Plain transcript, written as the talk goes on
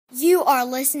You are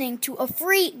listening to a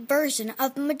free version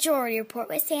of the Majority Report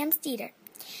with Sam Steeder.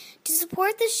 To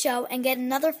support this show and get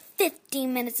another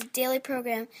 15 minutes of daily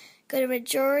program, go to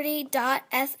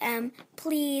majority.fm,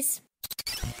 please.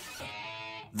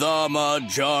 The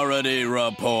Majority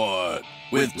Report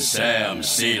with Sam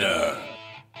Steeder.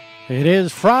 It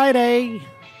is Friday,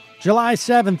 July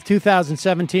 7th,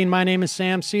 2017. My name is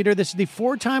Sam Steeder. This is the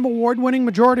four-time award-winning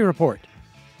Majority Report.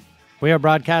 We are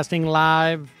broadcasting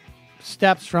live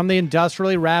steps from the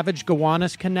industrially ravaged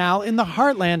Gowanus Canal in the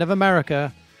heartland of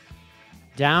America,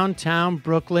 downtown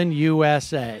Brooklyn,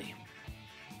 USA.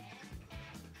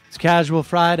 It's Casual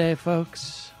Friday,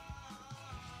 folks.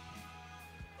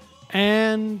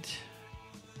 And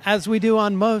as we do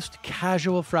on most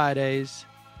Casual Fridays,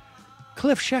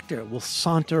 Cliff Schecter will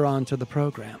saunter onto the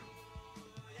program.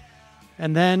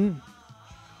 And then,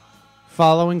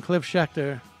 following Cliff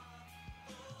Schecter,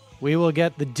 we will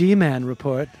get the D-Man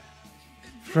report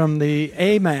from the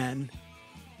A-Man,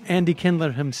 Andy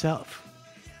Kindler himself.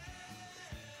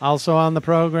 Also on the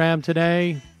program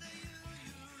today,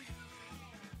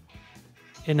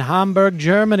 in Hamburg,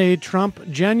 Germany, Trump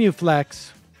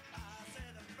genuflex.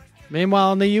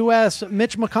 Meanwhile, in the U.S.,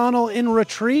 Mitch McConnell in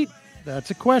retreat. That's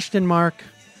a question mark.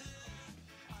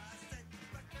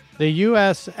 The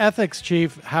U.S. ethics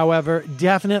chief, however,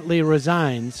 definitely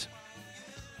resigns.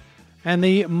 And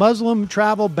the Muslim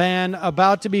travel ban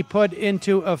about to be put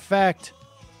into effect.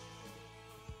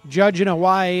 Judge in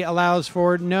Hawaii allows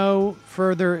for no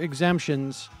further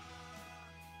exemptions.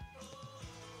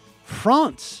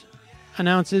 France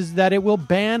announces that it will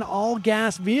ban all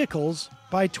gas vehicles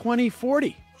by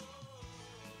 2040.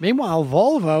 Meanwhile,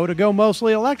 Volvo to go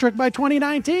mostly electric by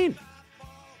 2019.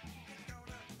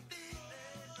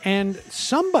 And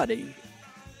somebody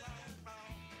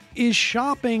is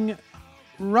shopping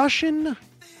Russian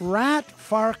rat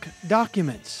FARC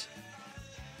documents.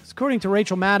 It's according to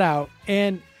Rachel Maddow.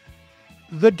 And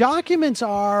the documents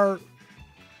are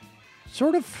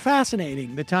sort of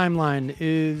fascinating. The timeline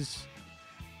is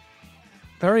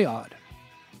very odd.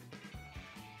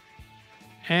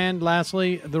 And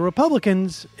lastly, the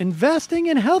Republicans investing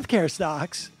in healthcare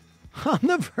stocks on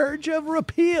the verge of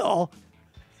repeal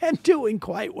and doing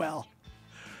quite well.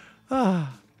 They're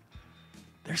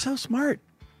so smart.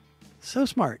 So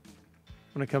smart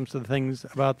when it comes to the things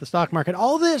about the stock market.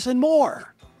 All this and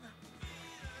more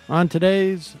on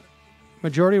today's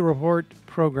Majority Report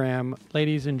program,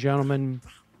 ladies and gentlemen.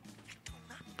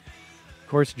 Of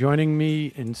course, joining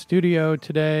me in studio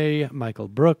today, Michael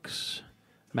Brooks,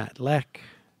 Matt Leck,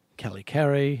 Kelly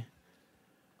Carey,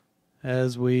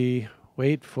 as we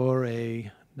wait for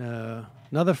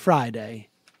another Friday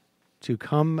to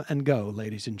come and go,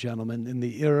 ladies and gentlemen, in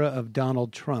the era of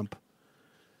Donald Trump.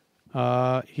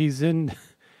 He's in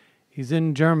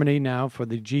Germany now for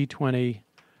the G20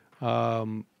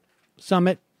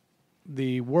 summit.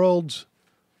 The world's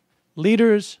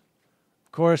leaders,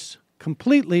 of course,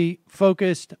 completely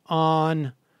focused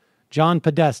on John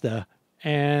Podesta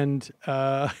and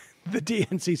the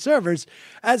DNC servers,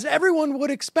 as everyone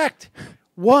would expect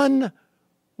one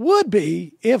would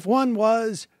be if one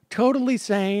was totally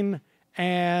sane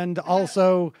and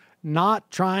also not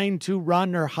trying to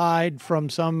run or hide from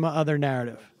some other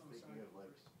narrative.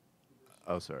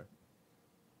 Oh, sorry.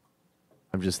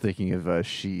 I'm just thinking of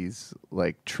Xi's,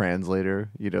 like, translator.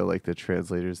 You know, like, the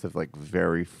translators have, like,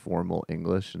 very formal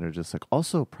English, and they're just like,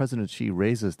 also, President Xi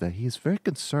raises that he is very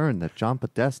concerned that John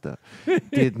Podesta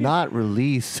did not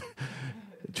release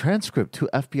transcript to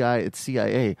FBI and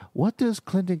CIA. What does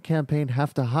Clinton campaign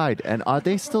have to hide? And are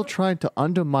they still trying to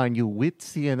undermine you with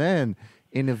CNN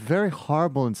in a very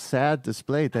horrible and sad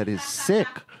display that is sick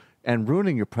and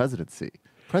ruining your presidency?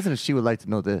 President Xi would like to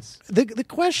know this. The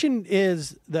question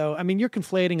is, though, I mean, you're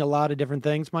conflating a lot of different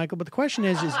things, Michael, but the question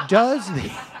is does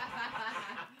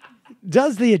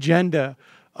the agenda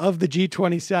of the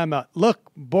G20 summit look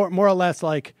more or less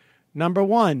like, number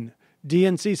one,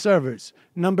 DNC servers,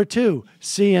 number two,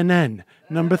 CNN,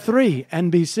 number three,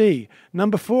 NBC,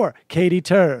 number four, Katie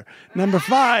Tur, number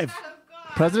five.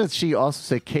 President Xi also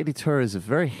said Katie Tur is a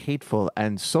very hateful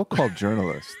and so-called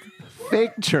journalist.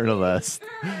 Fake journalist.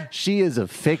 She is a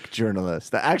fake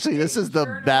journalist. Actually, this is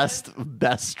the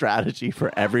best strategy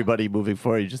for everybody moving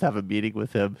forward. You just have a meeting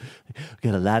with him.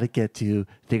 Got a lot to get to.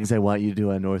 Things I want you to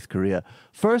do on North Korea.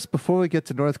 First, before we get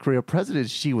to North Korea, President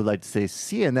Xi would like to say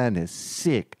CNN is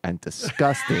sick and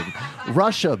disgusting.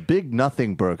 Russia, big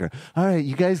nothing burger. All right,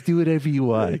 you guys do whatever you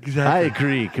want. Exactly. I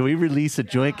agree. Can we release a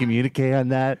joint communique on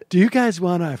that? Do you guys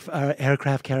want our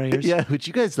aircraft carriers? Yeah, would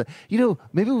you guys,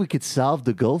 maybe we could solve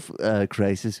the Gulf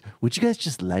crisis. Would you guys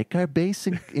just like our base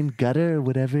in Qatar or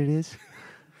whatever it is?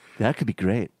 That could be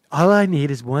great. All I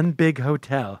need is one big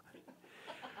hotel.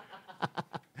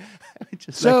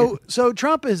 So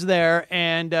Trump is there,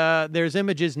 and there's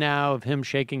images now of him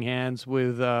shaking hands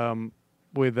with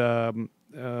Vladimir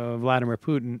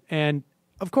Putin. And,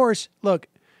 of course, look,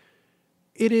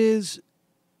 it is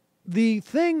the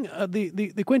thing,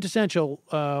 the quintessential,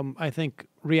 I think,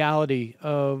 reality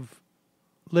of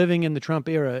living in the Trump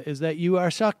era is that you are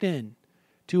sucked in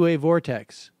to a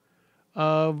vortex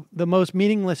of the most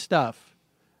meaningless stuff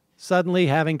suddenly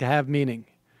having to have meaning.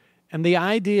 And the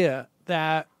idea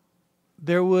that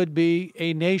there would be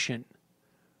a nation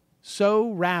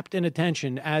so wrapped in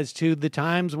attention as to the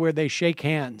times where they shake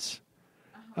hands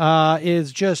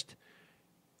is just,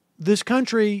 this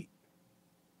country,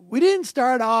 we didn't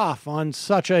start off on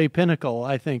such a pinnacle,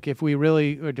 I think, if we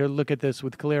really were to look at this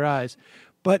with clear eyes.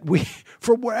 But we,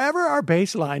 from wherever our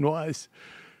baseline was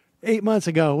 8 months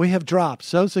ago, we have dropped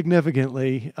so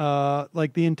significantly.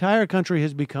 Like the entire country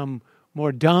has become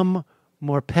more dumb,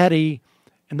 more petty.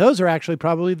 And those are actually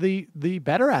probably the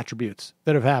better attributes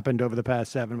that have happened over the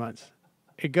past 7 months.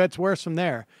 It gets worse from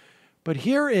there. But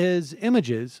here is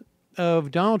images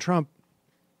of Donald Trump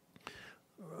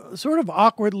sort of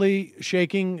awkwardly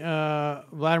shaking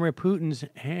Vladimir Putin's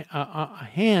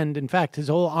hand, in fact, his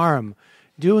whole arm,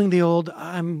 doing the old,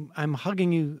 I'm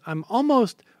hugging you, I'm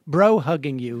almost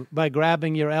bro-hugging you by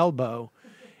grabbing your elbow.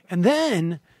 And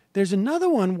then there's another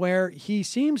one where he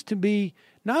seems to be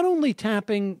not only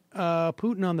tapping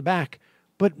Putin on the back,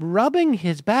 but rubbing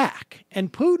his back.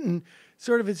 And Putin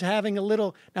sort of is having a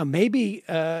little... Now, maybe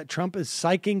Trump is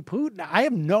psyching Putin. I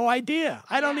have no idea.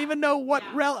 I don't even know what...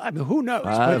 I mean, who knows?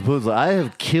 I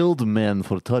have killed men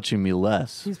for touching me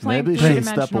less. He's playing Maybe please,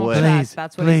 step away. Please,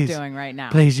 that's what he's doing right now.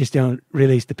 Please just don't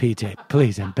release the P-tape.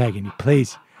 Please, I'm begging you.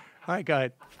 Please. All right, go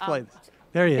ahead. Play this.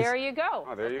 There he is. There you go.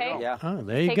 Oh, there you go. Yeah. Oh,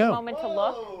 there you Take go. a moment to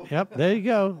look. Yep, there you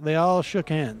go. They all shook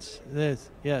hands.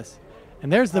 Yes.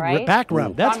 And there's the Right. back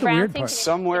rub. That's Ron the weird Brown, part.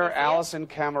 Somewhere, Allison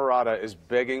Camerata is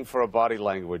begging for a body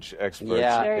language expert.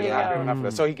 Yeah. There you Not go. doing enough of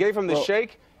that. So he gave him the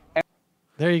shake.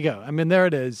 There you go. I mean, there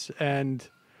it is. And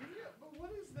But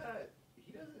what is that?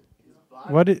 He doesn't.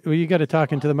 well, you got to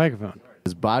talk into the microphone.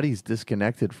 His body's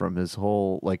disconnected from his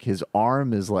whole, like his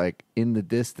arm is like in the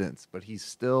distance, but he's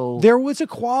still. There was a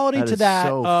quality that to is that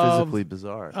so of, physically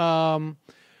bizarre.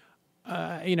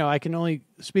 I can only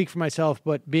speak for myself,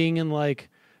 but being in like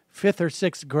 5th or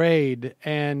 6th grade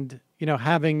and,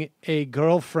 having a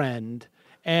girlfriend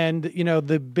and,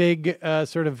 the big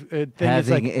sort of thing is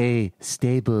Having like, a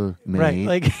stable mate. right,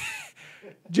 like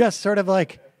just sort of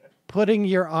like putting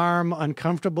your arm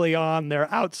uncomfortably on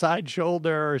their outside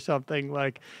shoulder or something,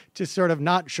 like just sort of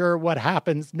not sure what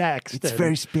happens next. It's and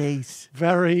very space.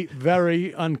 very,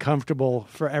 very uncomfortable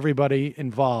for everybody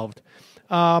involved.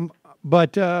 But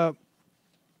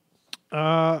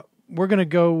we're going to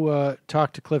go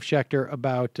talk to Cliff Schecter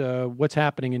about what's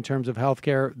happening in terms of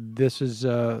healthcare. This is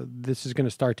going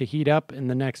to start to heat up in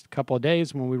the next couple of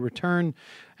days when we return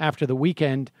after the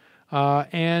weekend.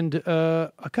 And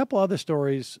a couple other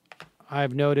stories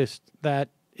I've noticed that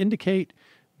indicate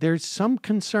there's some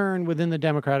concern within the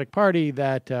Democratic Party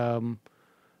that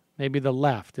maybe the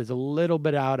left is a little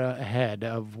bit out ahead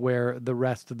of where the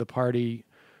rest of the party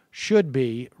should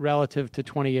be relative to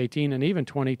 2018 and even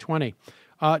 2020.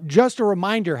 Just a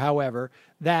reminder, however,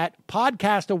 that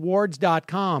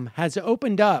podcastawards.com has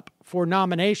opened up for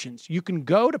nominations. You can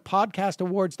go to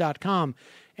podcastawards.com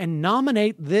and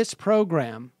nominate this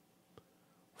program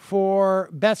for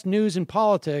Best News in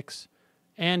Politics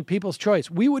and People's Choice.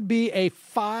 We would be a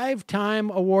 5-time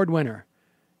award winner.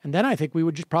 And then I think we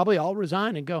would just probably all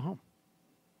resign and go home.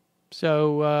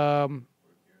 So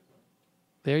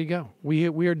there you go.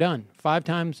 We are done 5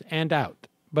 times and out.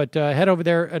 But head over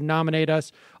there and nominate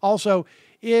us. Also,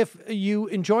 if you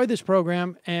enjoy this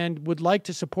program and would like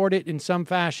to support it in some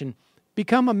fashion,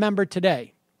 become a member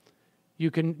today. You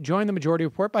can join the Majority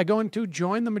Report by going to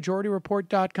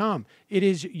jointhemajorityreport.com. It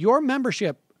is your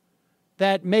membership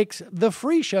that makes the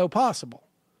free show possible.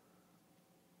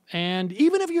 And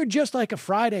even if you're just like a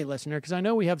Friday listener, because I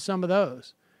know we have some of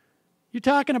those, you're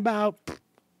talking about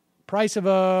price of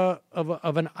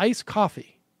an iced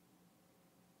coffee,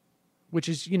 which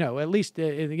is, at least,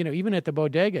 even at the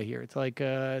bodega here, it's like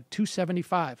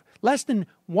 $2.75. Less than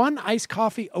 1 iced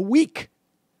coffee a week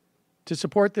to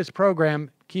support this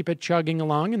program, keep it chugging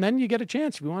along, and then you get a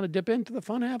chance. If you want to dip into the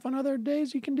fun half on other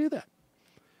days, you can do that.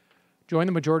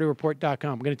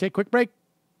 JoinTheMajorityReport.com. We're going to take a quick break.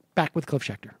 Back with Cliff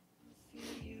Schecter.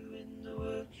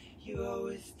 You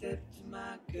always step to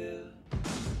my girl.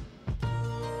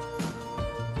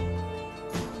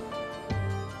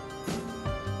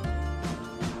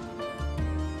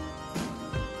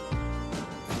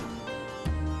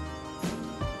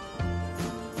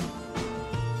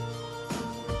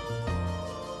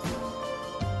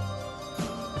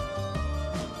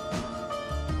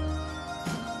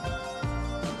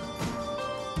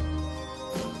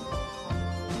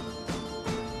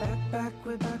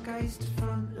 way back I used to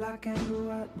front like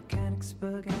Anglo at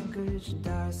Mechanicsburg, Anchorage, and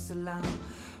Dar es Salaam.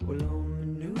 Well, home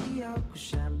in New York with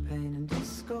champagne and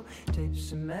disco,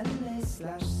 tapes from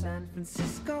LA/San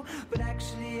Francisco, but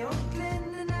actually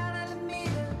Oakland and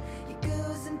Alameda. Your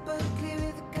girls in Berkeley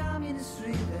with the communist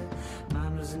reader.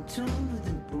 Mine was in tune with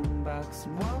the boombox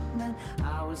and Walkman.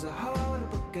 I was a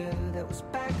horrible girl that was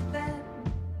back then.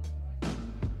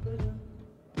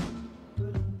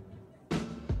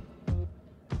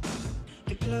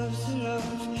 The gloves are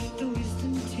off, the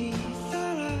wisdom teeth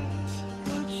are out.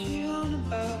 What you on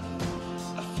about?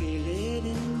 I feel it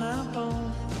in my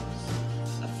bones.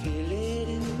 I feel it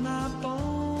in my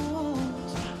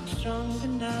bones. I'm stronger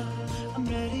now. I'm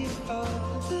ready for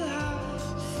the high.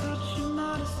 Such a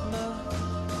modest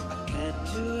mouth. I can't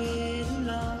do it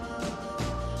alone.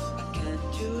 I can't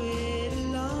do it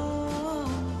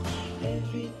alone.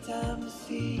 Every time I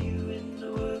see you in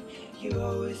the world, you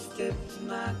always step to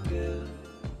my girl.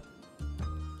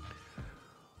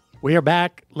 We are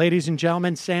back, ladies and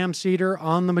gentlemen. Sam Seder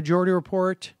on the Majority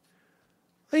Report.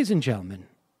 Ladies and gentlemen,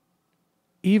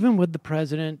 even with the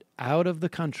president out of the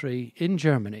country in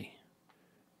Germany,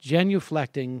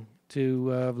 genuflecting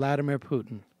to Vladimir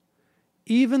Putin,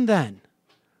 even then,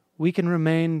 we can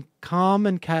remain calm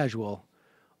and casual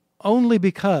only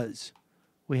because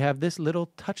we have this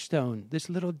little touchstone, this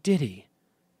little ditty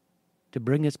to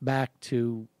bring us back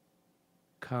to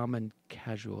calm and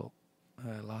casual.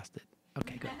 I lost it.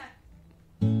 Okay, good.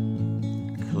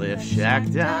 Cliff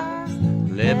Schecter,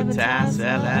 Libertas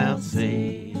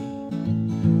LLC.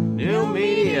 New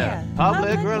media,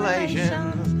 public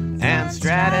relations, and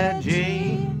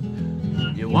strategy.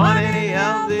 You want any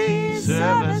of these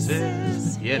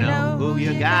services, you know who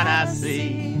you gotta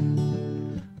see.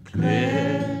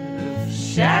 Cliff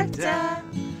Schecter,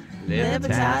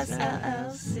 Libertas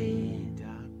LLC.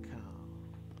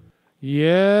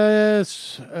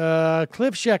 Yes,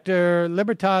 Cliff Schecter,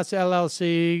 Libertas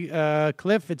LLC.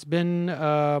 Cliff, it's been,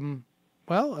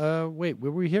 wait,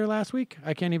 were we here last week?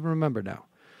 I can't even remember now.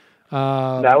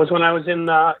 That was when I was in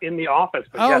the office.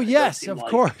 But yes, of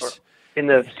course. In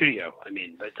the studio, I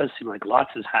mean, but it does seem like lots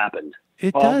has happened.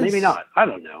 It does. Maybe not. I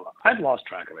don't know. I've lost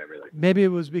track of everything. Maybe it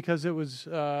was because it was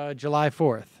July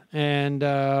 4th. And,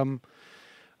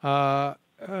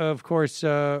 of course,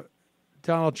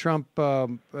 Donald Trump, I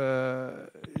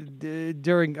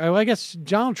guess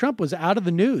Donald Trump was out of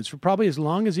the news for probably as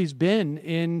long as he's been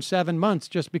in 7 months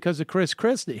just because of Chris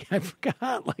Christie. I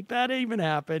forgot, that even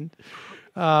happened.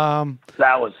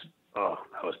 That was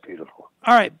beautiful.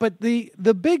 All right, but the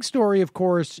big story, of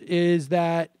course, is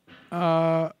that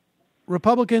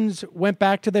Republicans went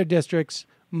back to their districts.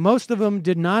 Most of them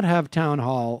did not have town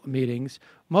hall meetings.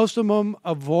 Most of them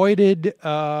avoided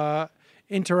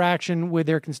interaction with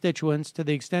their constituents to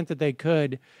the extent that they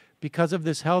could because of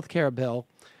this health care bill.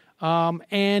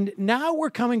 And now we're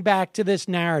coming back to this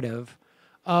narrative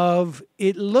of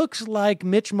it looks like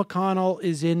Mitch McConnell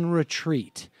is in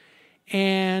retreat.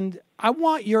 And I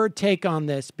want your take on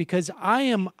this because I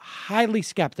am highly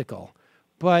skeptical.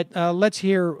 But let's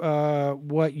hear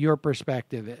what your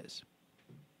perspective is.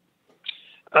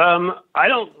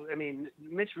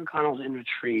 Mitch McConnell's in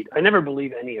retreat. I never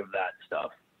believe any of that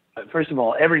stuff. First of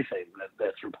all, everything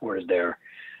that's reported there,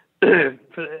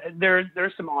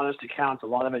 there's some honest accounts. A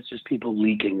lot of it's just people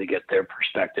leaking to get their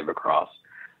perspective across.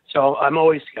 So I'm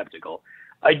always skeptical.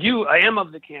 I am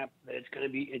of the camp that it's going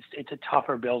to be, it's a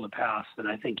tougher bill to pass than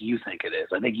I think you think it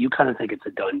is. I think you kind of think it's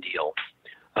a done deal.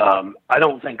 I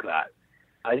don't think that.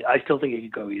 I still think it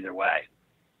could go either way.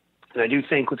 And I do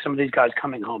think with some of these guys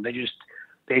coming home, he just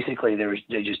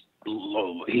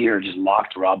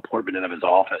locked Rob Portman out of his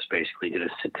office, basically did a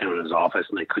sit down in his office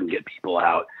and they couldn't get people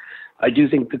out. I do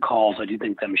think the calls, I do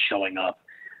think them showing up.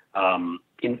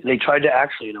 They tried to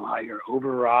actually,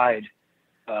 override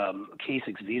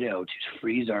Kasich's veto to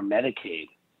freeze our Medicaid,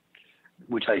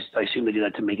 which I assume they did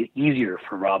that to make it easier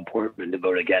for Rob Portman to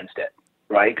vote against it,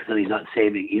 right? Because then he's not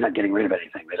getting rid of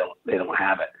anything. They don't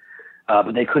have it.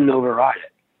 But they couldn't override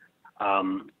it.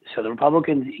 So the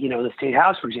Republicans, the state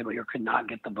house, for example, here could not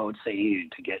get the votes they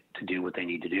needed to do what they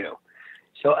need to do.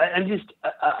 So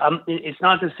it's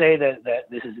not to say that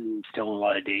this is still in a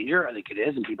lot of danger. I think it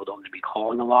is, and people don't need to be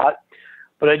calling a lot.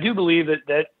 But I do believe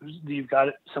that you've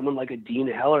got someone like a Dean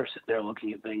Heller sitting there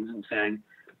looking at things and saying,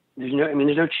 there's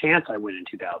no chance I win in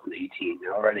 2018.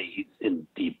 Already he's in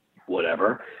deep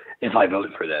whatever if I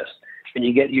vote for this. And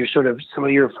you get some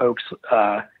of your folks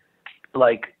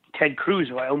like Ted Cruz,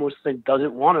 who I almost think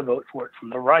doesn't want to vote for it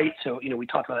from the right. So, we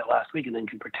talked about that last week and then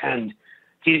can pretend,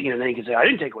 then he can say, I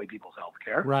didn't take away people's health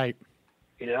care. Right.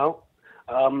 And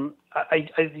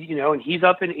he's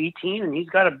up in 18 and he's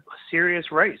got a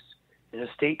serious race. in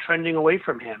a state trending away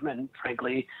from him. And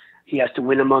frankly, he has to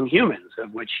win among humans,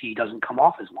 of which he doesn't come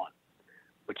off as one,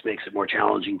 which makes it more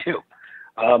challenging too.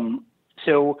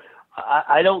 So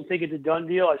I don't think it's a done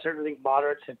deal. I certainly think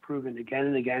moderates have proven again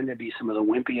and again to be some of the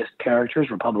wimpiest characters,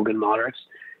 Republican moderates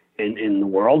in the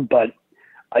world. But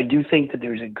I do think that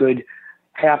there's a good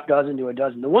half dozen to a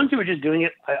dozen. The ones who are just doing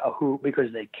it who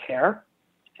because they care,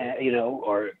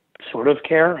 or sort of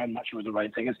care. I'm not sure what the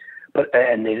right thing is,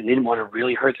 and they didn't want to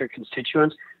really hurt their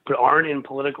constituents, but aren't in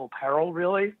political peril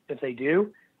really. If they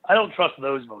do, I don't trust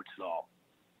those votes at all.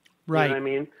 Right. You know what I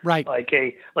mean? Right. Like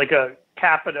a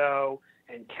Capito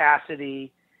and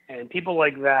Cassidy and people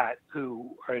like that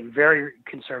who are in very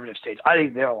conservative states. I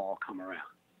think they'll all come around.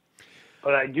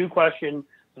 But I do question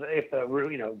if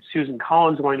Susan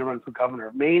Collins is going to run for governor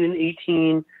of Maine in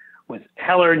 2018, with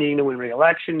Heller needing to win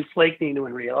re-election, Flake needing to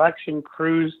win re-election,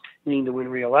 Cruz needing to win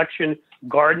re-election,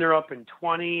 Gardner up in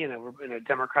 20 in a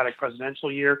Democratic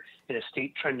presidential year in a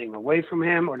state trending away from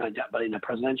him, or not, but in a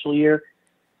presidential year.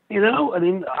 I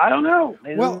mean, I don't know.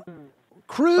 Well,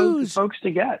 Cruz folks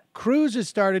to get. Cruz has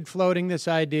started floating this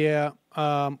idea.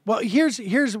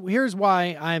 Here's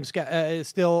why I'm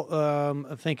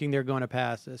still thinking they're going to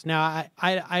pass this. Now,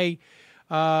 I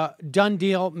done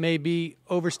deal may be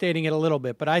overstating it a little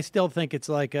bit, but I still think it's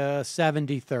like a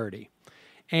 70-30.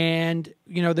 And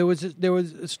there was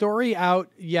a story out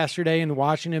yesterday in the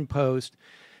Washington Post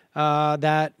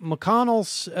that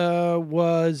McConnell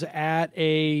was at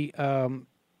a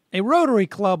Rotary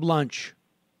Club lunch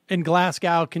in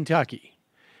Glasgow, Kentucky,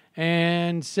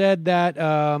 and said that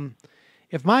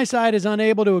if my side is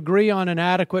unable to agree on an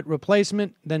adequate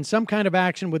replacement, then some kind of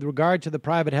action with regard to the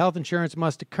private health insurance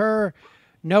must occur.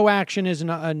 No action is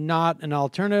not an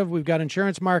alternative. We've got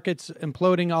insurance markets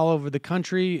imploding all over the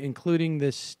country, including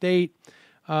this state.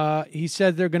 He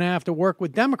said they're going to have to work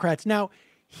with Democrats. Now,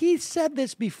 he said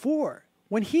this before.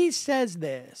 When he says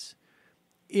this,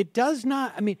 it does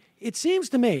not, it seems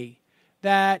to me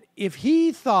that if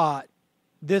he thought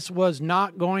this was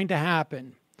not going to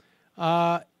happen,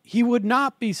 he would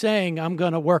not be saying, I'm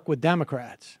going to work with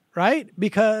Democrats, right?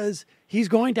 Because he's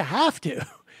going to have to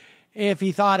if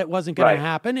he thought it wasn't going to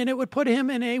happen, and it would put him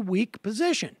in a weak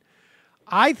position.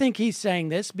 I think he's saying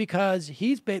this because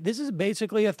this is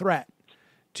basically a threat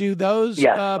to those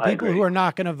people who are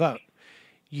not going to vote.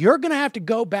 You're going to have to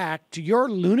go back to your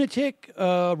lunatic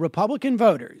Republican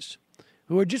voters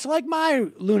who are just like my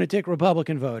lunatic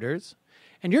Republican voters,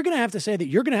 and you're going to have to say that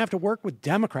you're going to have to work with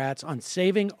Democrats on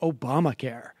saving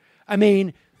Obamacare. I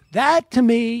mean, that to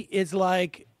me is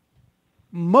like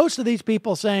most of these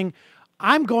people saying,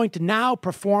 I'm going to now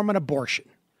perform an abortion.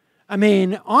 I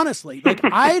mean, honestly,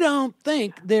 I don't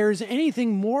think there's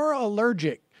anything more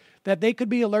allergic that they could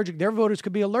be allergic, their voters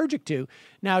could be allergic to.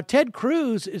 Now, Ted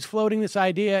Cruz is floating this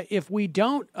idea, if we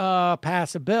don't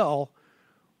pass a bill,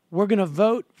 we're going to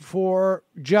vote for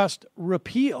just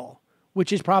repeal,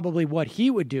 which is probably what he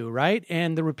would do, right?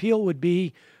 And the repeal would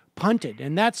be punted.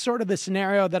 And that's sort of the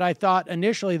scenario that I thought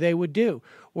initially they would do.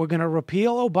 We're going to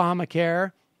repeal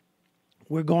Obamacare.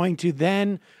 We're going to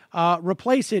then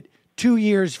replace it 2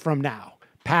 years from now,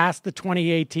 past the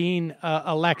 2018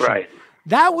 election. Right.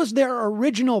 That was their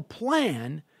original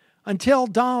plan until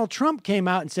Donald Trump came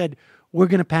out and said, we're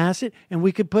going to pass it and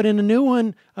we could put in a new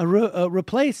one,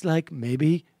 replace like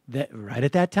maybe right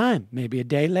at that time, maybe a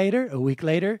day later, a week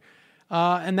later.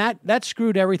 And that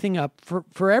screwed everything up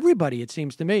for everybody, it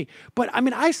seems to me. But I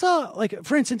mean, I saw, like,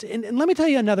 for instance, and let me tell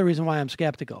you another reason why I'm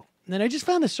skeptical. And then I just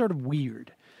found this sort of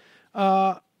weird.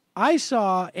 I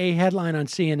saw a headline on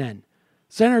CNN.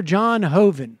 Senator John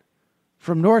Hoeven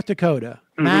from North Dakota,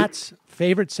 Matt's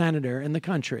favorite senator in the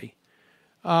country.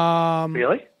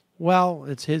 Really? Well,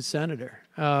 it's his senator.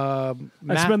 I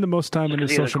spend the most time on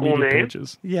his social media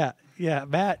pages. Yeah.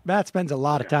 Matt spends a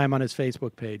lot of time on his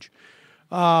Facebook page.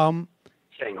 Saying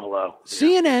hello.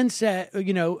 CNN said,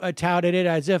 touted it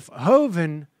as if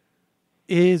Hoeven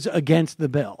is against the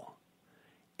bill.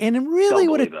 And really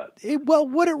what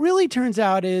it really turns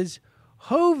out is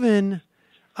Hoeven,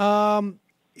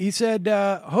 he said,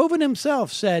 Hoeven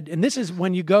himself said, and this is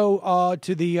when you go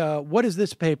to the, what is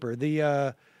this paper?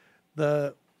 The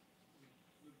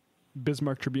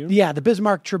Bismarck Tribune? Yeah, the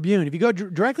Bismarck Tribune. If you go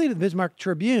directly to the Bismarck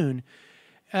Tribune,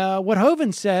 what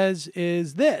Hoeven says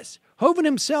is this. Hoeven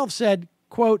himself said,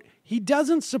 quote, he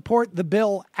doesn't support the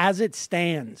bill as it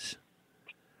stands.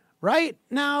 Right?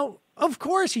 Now, of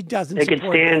course he doesn't support it. They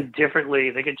could stand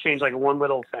differently. They could change like one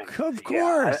little thing. Of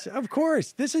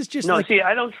course. This is just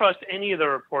I don't trust any of the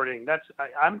reporting.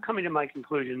 I'm coming to my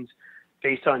conclusions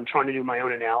based on trying to do my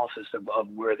own analysis of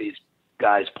where these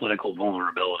guys' political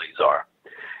vulnerabilities are.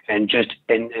 And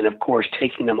of course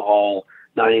taking them all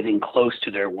not anything close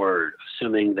to their word,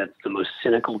 assuming that the most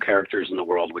cynical characters in the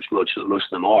world, which most of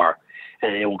them are,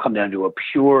 and it will come down to a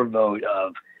pure vote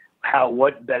of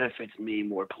what benefits me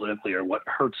more politically or what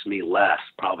hurts me less,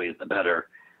 probably is the better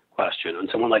question. And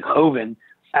someone like Hoeven,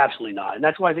 absolutely not. And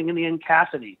that's why I think in the end,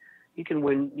 Cassidy, he can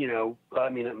win,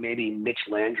 maybe Mitch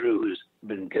Landrieu, who's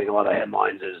been getting a lot of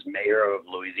headlines as mayor of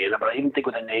Louisiana. But I even think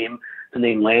with the name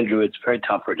Landrieu, it's very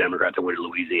tough for a Democrat to win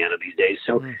Louisiana these days.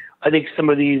 So I think some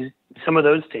of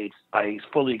those states, I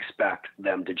fully expect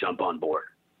them to jump on board,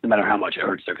 no matter how much it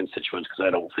hurts their constituents, because I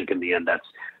don't think in the end that's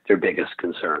their biggest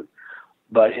concern.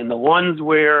 But in the ones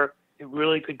where it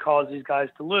really could cause these guys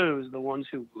to lose, the ones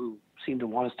who seem to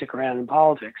want to stick around in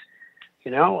politics,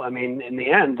 in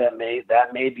the end, that may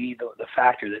be the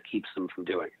factor that keeps them from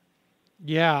doing it.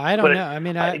 Yeah, I don't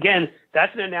know. Again,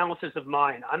 that's an analysis of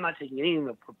mine. I'm not taking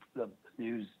anything the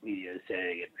news media is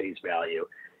saying at face value,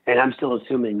 and I'm still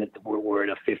assuming that we're in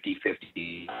a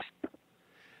 50-50.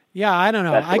 Yeah, I don't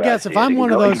know. I guess if I'm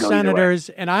one of those senators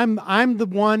and I'm the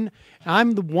one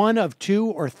of 2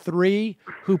 or 3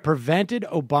 who prevented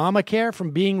Obamacare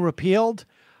from being repealed,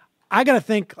 I got to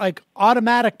think like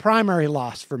automatic primary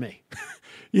loss for me.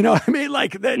 You know what I mean?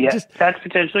 Like that. Yeah, that's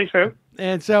potentially true.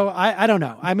 And so I don't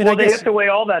know. I mean, well, I guess they have to weigh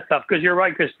all that stuff because you're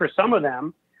right. Because for some of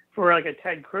them, for like a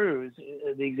Ted Cruz,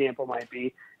 the example might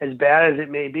be as bad as it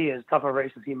may be, as tough a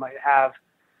race as he might have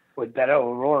with Beto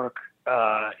O'Rourke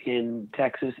in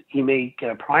Texas, he may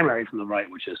get a primary from the right,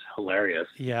 which is hilarious.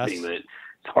 Yes. It's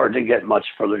hard to get much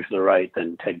further to the right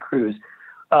than Ted Cruz.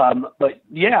 But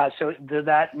yeah, so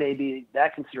that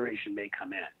consideration may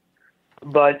come in.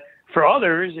 But for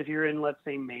others, if you're in, let's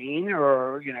say, Maine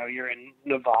or, you're in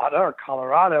Nevada or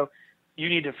Colorado, you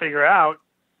need to figure out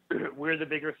where the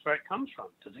bigger threat comes from.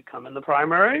 Does it come in the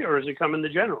primary or does it come in the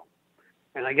general?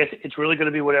 And I guess it's really going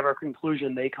to be whatever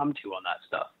conclusion they come to on that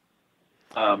stuff.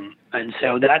 And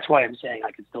so that's why I'm saying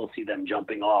I can still see them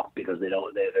jumping off because they're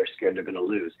scared they're going to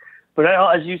lose. But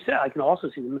as you said, I can also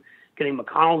see them getting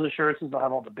McConnell's assurances. They'll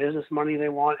have all the business money they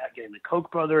want, getting the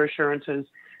Koch brother assurances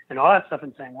and all that stuff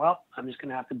and saying, well, I'm just going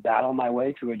to have to battle my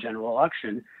way through a general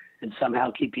election and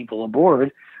somehow keep people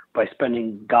aboard by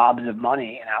spending gobs of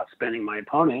money and outspending my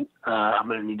opponent. I'm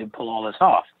going to need to pull all this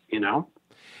off, Now,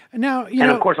 and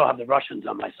of course I'll have the Russians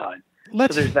on my side. So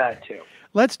there's that too.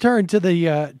 Let's turn to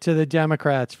the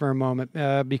Democrats for a moment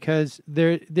because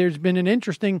there's been an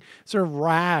interesting sort of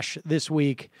rash this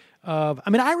week of.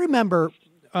 I remember.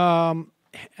 I'm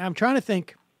trying to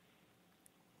think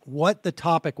what the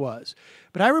topic was,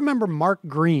 but I remember Mark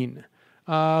Green,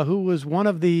 who was one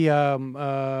of the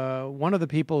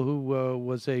people who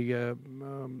was I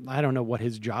don't know what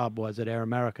his job was at Air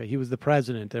America. He was the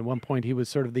president. At one point, he was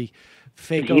sort of the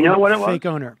fake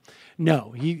owner.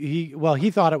 No,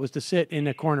 he thought it was to sit in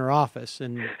a corner office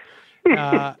and.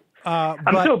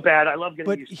 I'm so bad. I love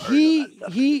getting he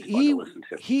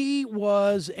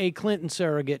was a Clinton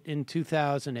surrogate in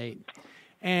 2008,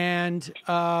 and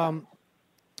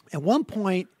at one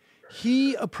point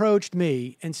he approached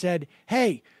me and said,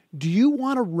 "Hey, do you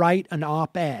want to write an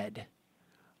op-ed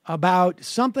about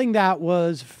something that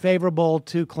was favorable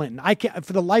to Clinton?"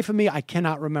 For the life of me, I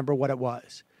cannot remember what it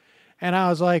was, and I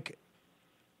was like,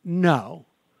 "No,"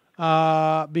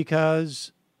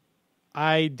 because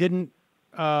I didn't.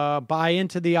 Buy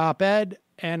into the op-ed,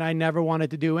 and I never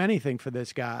wanted to do anything for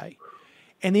this guy.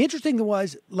 And the interesting thing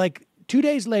was, like 2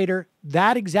 days later,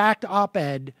 that exact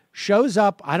op-ed shows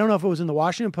up. I don't know if it was in the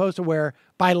Washington Post or where,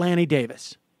 by Lanny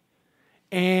Davis,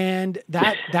 and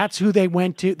that's who they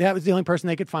went to. That was the only person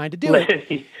they could find to do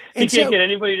it. You can't get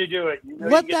anybody to do it.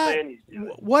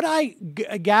 What I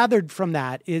gathered from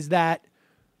that is that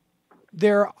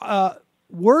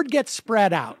word gets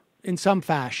spread out in some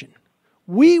fashion.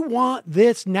 We want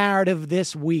this narrative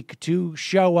this week to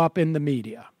show up in the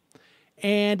media.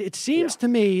 And it seems to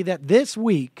me that this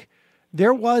week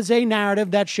there was a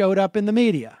narrative that showed up in the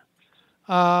media.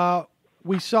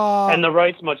 We saw... And the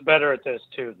right's much better at this,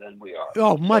 too, than we are.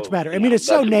 Oh, much better. It's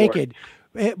so naked.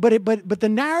 But the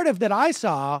narrative that I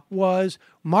saw was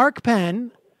Mark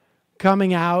Penn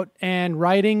coming out and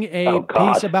writing a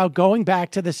piece about going back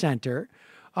to the center.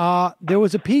 There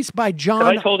was a piece by John.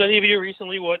 Have I told any of you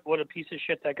recently what a piece of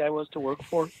shit that guy was to work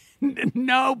for?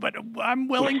 No, but I'm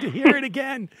willing to hear it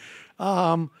again.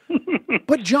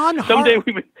 But John someday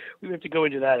we have to go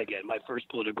into that again. My first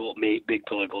big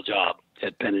political job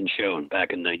at Penn and Schoen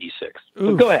back in '96.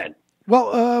 Go ahead.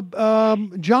 Well,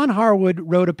 John Harwood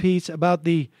wrote a piece about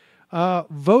the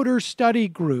voter study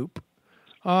group.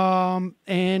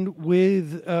 And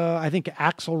with, I think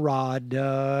Axelrod,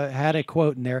 had a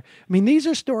quote in there. These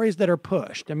are stories that are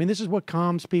pushed. This is what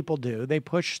comms people do. They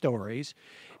push stories.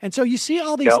 And so you see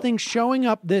all these things showing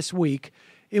up this week.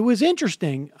 It was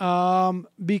interesting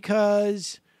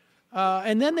because,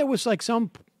 and then there was like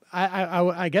some,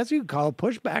 I guess you could call it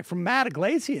pushback from Matt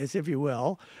Iglesias, if you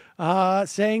will,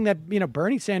 saying that,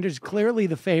 Bernie Sanders is clearly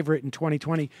the favorite in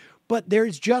 2020. But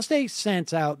there's just a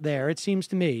sense out there, it seems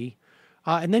to me.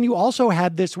 And then you also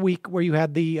had this week where you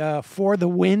had the For the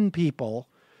Win people,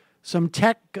 some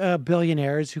tech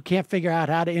billionaires who can't figure out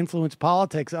how to influence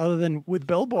politics other than with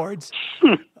billboards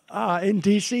in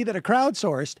D.C. that are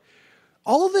crowdsourced.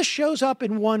 All of this shows up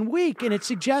in 1 week, and it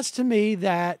suggests to me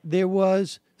that there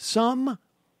was some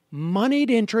moneyed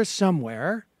interest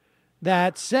somewhere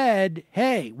that said,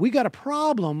 hey, we got a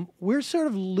problem. We're sort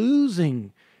of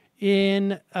losing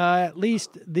in at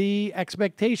least the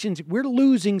expectations. We're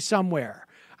losing somewhere.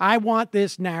 I want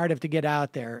this narrative to get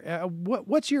out there.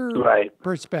 What's your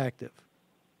perspective?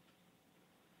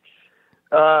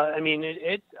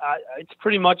 It's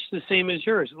pretty much the same as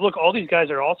yours. Look, all these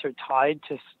guys are also tied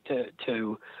to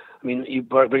you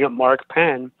bring up Mark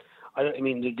Penn.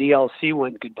 The DLC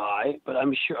went goodbye, but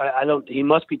I'm sure he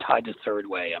must be tied to Third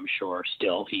Way. I'm sure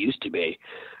still he used to be.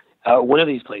 One of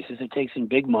these places that takes in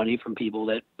big money from people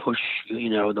that push,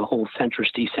 the whole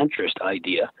centrist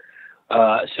idea.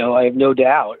 So I have no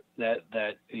doubt that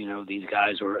these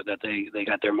guys they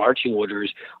got their marching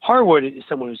orders. Harwood is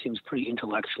someone who seems pretty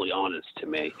intellectually honest to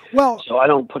me. Well, so I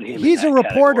don't put him. He's in a that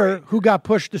reporter category. who got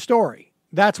pushed the story.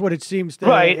 That's what it seems to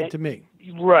me.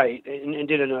 Right, and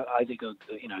did I think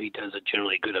he does a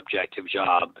generally good objective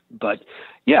job. But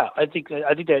yeah, I think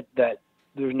that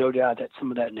there's no doubt that some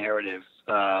of that narrative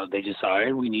they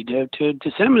decided we need to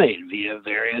disseminate via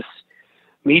various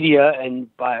media and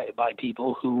by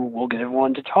people who will get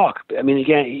everyone to talk.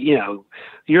 Again,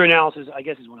 your analysis, I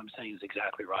guess, is what I'm saying is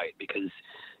exactly right, because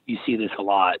you see this a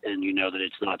lot and you know that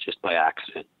it's not just by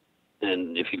accident.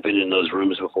 And if you've been in those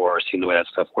rooms before or seen the way that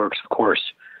stuff works, of course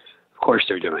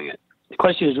they're doing it. The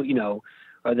question is,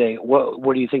 are they?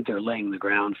 What do you think they're laying the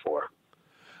ground for?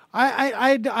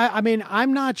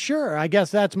 I'm not sure. I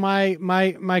guess that's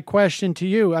my question to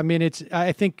you.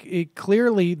 I think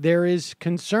clearly there is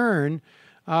concern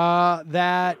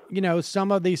that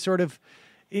some of these sort of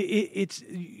it's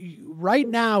right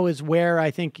now is where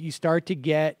I think you start to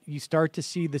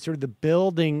see the sort of the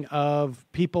building of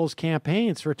people's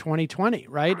campaigns for 2020,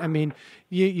 right?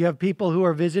 You have people who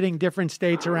are visiting different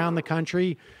states around the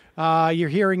country. You're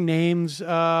hearing names,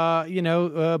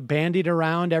 bandied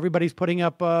around. Everybody's putting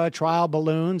up trial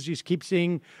balloons. You just keep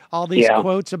seeing all these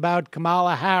quotes about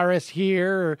Kamala Harris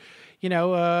here,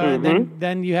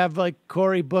 then you have like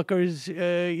Cory Booker's,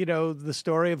 the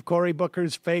story of Cory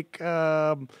Booker's fake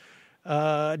drug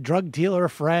dealer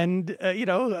friend,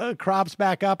 crops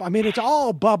back up. It's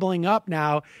all bubbling up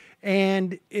now.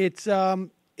 And it's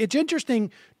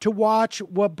interesting to watch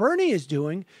what Bernie is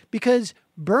doing, because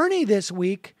Bernie this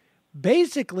week,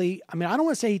 basically, I don't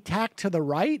want to say he tacked to the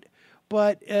right,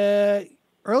 but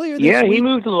earlier this week, he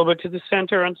moved a little bit to the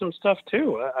center on some stuff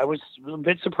too. I was a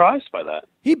bit surprised by that.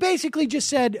 He basically just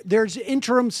said there's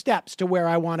interim steps to where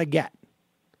I want to get.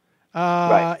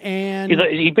 Right. And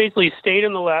he basically stayed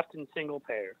on the left in single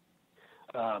payer,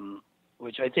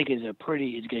 which I think is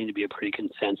getting to be a pretty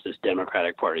consensus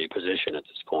Democratic Party position at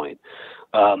this point.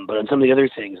 But on some of the other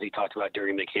things he talked about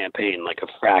during the campaign, like a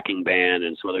fracking ban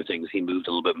and some other things, he moved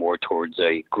a little bit more towards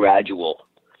a gradual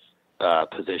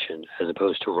position as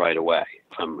opposed to right away.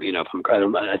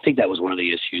 I think that was one of the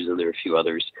issues, and there are a few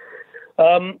others.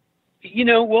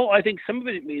 I think some of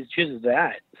it is just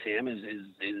that, Sam, is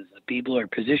people are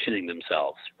positioning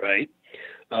themselves, right?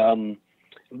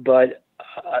 But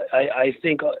I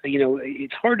think,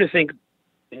 it's hard to think,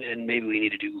 and maybe we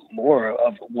need to do more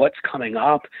of what's coming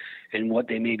up and what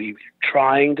they may be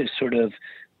trying to sort of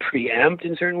preempt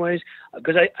in certain ways,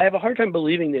 because I have a hard time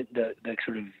believing that the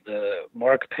sort of the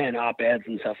Mark Penn op-eds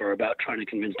and stuff are about trying to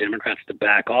convince Democrats to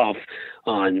back off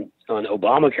on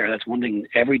Obamacare. That's one thing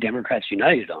every Democrat's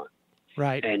united on.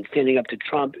 Right. And standing up to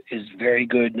Trump is very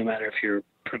good, no matter if you're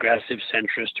progressive,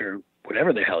 centrist, or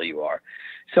whatever the hell you are.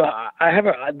 So I have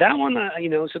that one,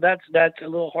 so that's a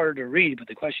little harder to read. But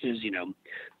the question is,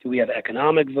 do we have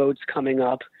economic votes coming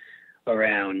up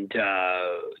around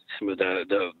some of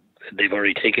the they've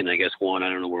already taken, I guess, one. I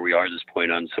don't know where we are at this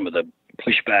point on some of the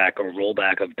pushback or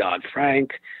rollback of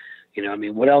Dodd-Frank.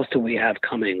 What else do we have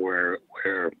coming where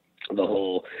the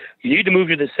whole you need to move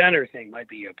to the center thing might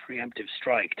be a preemptive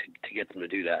strike to get them to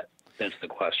do that? That's the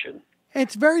question.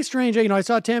 It's very strange. I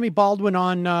saw Tammy Baldwin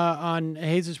on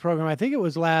Hayes' program, I think it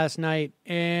was last night,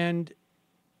 and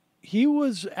he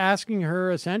was asking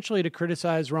her essentially to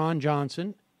criticize Ron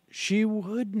Johnson. She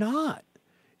would not.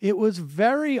 It was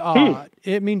very odd.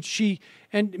 I mean,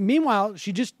 meanwhile,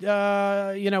 she just,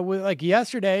 like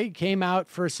yesterday came out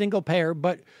for a single payer,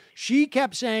 but she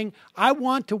kept saying, I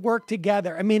want to work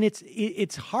together. I mean,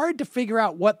 it's hard to figure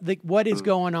out what is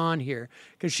going on here,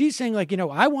 because she's saying, like,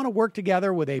 I want to work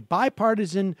together with a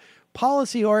bipartisan,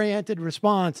 policy-oriented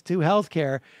response to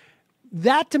healthcare.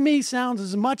 That to me sounds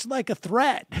as much like a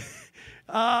threat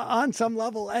on some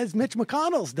level as Mitch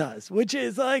McConnell's does, which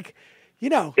is like,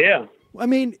 Yeah. I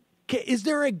mean, is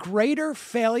there a greater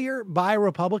failure by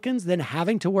Republicans than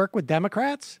having to work with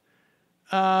Democrats?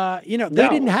 They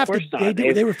didn't have to.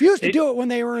 They refused to do it when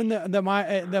they were in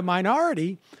the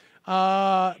minority.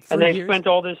 And they spent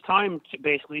all this time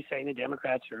basically saying the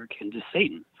Democrats are akin to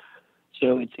Satan.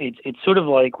 So it's sort of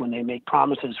like when they make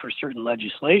promises for certain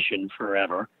legislation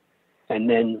forever, and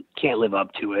then can't live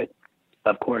up to it.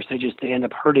 Of course, they end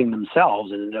up hurting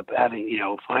themselves and end up having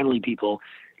finally people.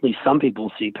 At least some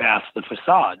people see past the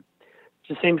facade. It's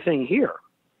the same thing here.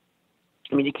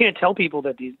 I mean, you can't tell people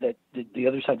that the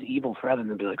other side's evil forever and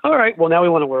then be like, all right, well, now we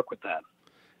want to work with that.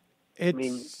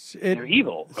 They're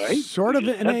evil, right? Sort of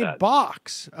in a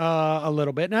box a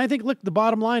little bit. And I think, look, the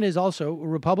bottom line is also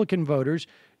Republican voters,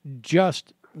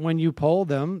 just when you poll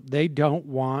them, they don't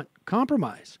want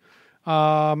compromise.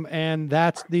 And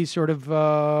that's the sort of,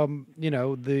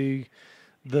 the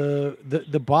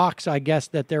box, I guess,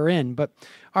 that they're in. But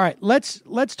all right, let's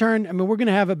turn. I mean, we're going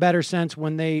to have a better sense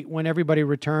when everybody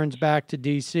returns back to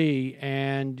DC,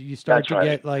 and you start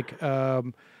get like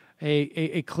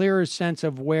a clearer sense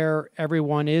of where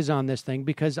everyone is on this thing,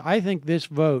 because I think this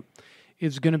vote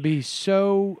is going to be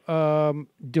so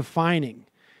defining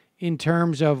in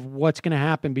terms of what's going to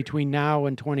happen between now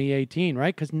and 2018,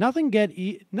 right? Because nothing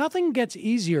gets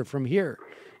easier from here,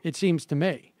 it seems to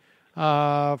me,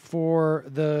 for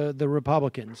the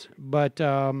Republicans. But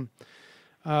no,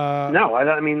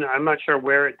 I mean, I'm not sure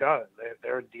where it does.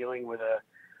 They're dealing with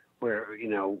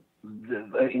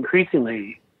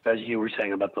increasingly, as you were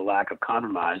saying about the lack of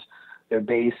compromise, their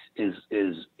base is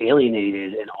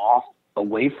alienated and off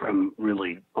away from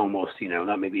really almost,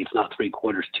 not maybe it's not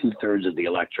 3/4, 2/3 of the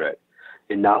electorate,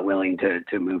 and not willing to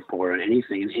move forward on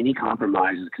anything. And any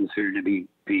compromise is considered to be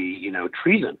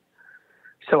treason.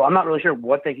 So I'm not really sure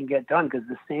what they can get done, because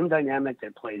the same dynamic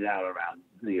that played out around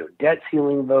debt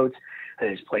ceiling votes, and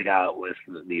it's played out with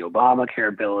the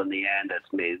Obamacare bill in the end, that's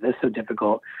made this so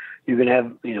difficult. You're going to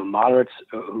have moderates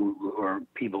or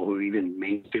people who are even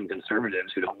mainstream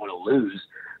conservatives who don't want to lose,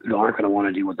 who aren't going to want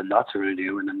to do what the nuts are going to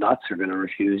do, and the nuts are going to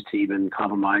refuse to even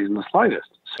compromise in the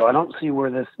slightest. So I don't see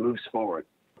where this moves forward.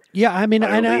 Yeah, I mean,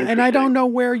 and I don't know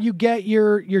where you get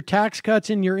your tax cuts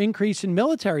and your increase in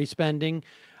military spending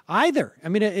either. I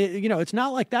mean, it's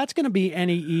not like that's going to be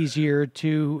any easier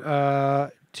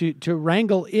to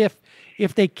wrangle if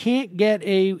they can't get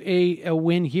a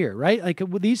win here, right? Like,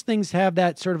 these things have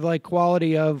that sort of like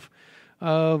quality of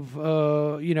I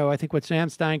think what Sam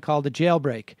Stein called a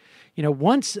jailbreak.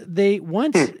 Once they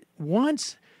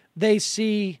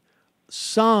see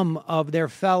some of their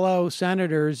fellow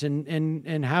senators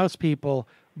and House people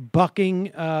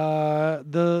bucking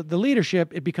the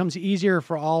leadership, it becomes easier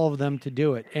for all of them to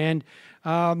do it, and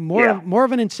more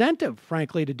of an incentive,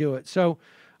 frankly, to do it. So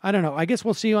I don't know. I guess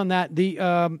we'll see on that.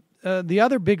 The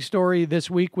other big story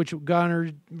this week, which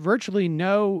garnered virtually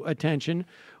no attention,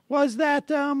 was that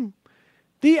the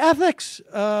ethics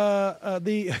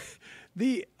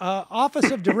the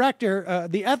office of director,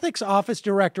 the ethics office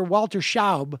director, Walter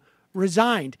Schaub,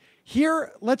 resigned.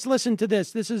 Here, let's listen to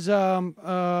this. This is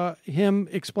him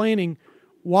explaining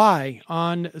why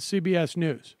on CBS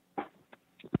News.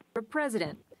 For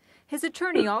president, his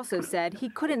attorney also said he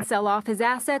couldn't sell off his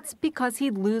assets because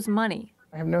he'd lose money.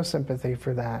 I have no sympathy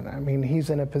for that. I mean, he's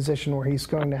in a position where he's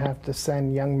going to have to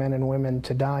send young men and women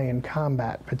to die in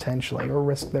combat, potentially, or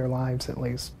risk their lives at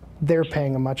least. They're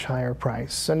paying a much higher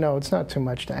price. So no, it's not too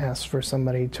much to ask for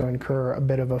somebody to incur a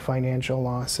bit of a financial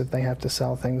loss if they have to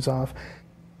sell things off.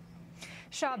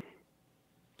 Schaub.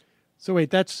 So wait,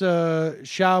 that's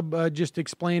Schaub just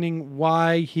explaining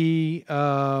why he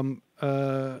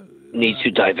needs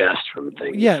to divest from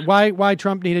things. Yeah, why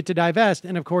Trump needed to divest.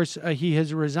 And of course, he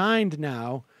has resigned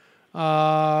now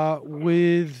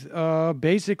with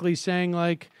basically saying,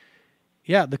 like,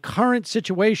 yeah, the current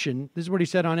situation, this is what he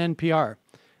said on NPR,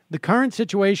 the current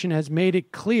situation has made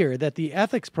it clear that the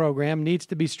ethics program needs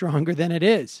to be stronger than it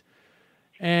is.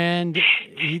 And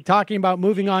he's talking about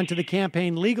moving on to the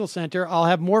campaign legal center. I'll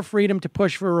have more freedom to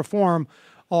push for reform.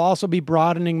 I'll also be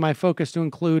broadening my focus to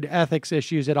include ethics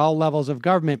issues at all levels of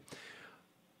government.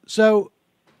 So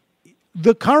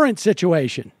the current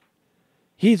situation,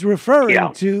 he's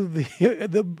referring to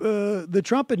the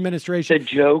Trump administration. The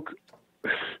joke.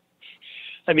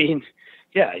 I mean,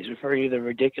 yeah, he's referring to the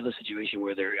ridiculous situation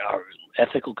where there are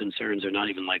ethical concerns are not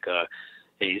even like a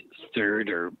third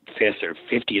or fifth or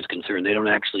 50th concern. They don't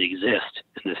actually exist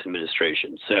in this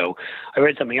administration. So I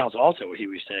read something else also where he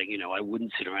was saying, I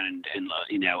wouldn't sit around and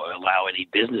allow any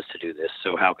business to do this.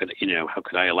 So how could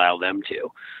I allow them to,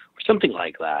 or something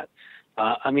like that.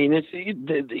 I mean,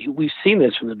 we've seen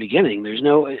this from the beginning.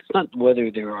 It's not whether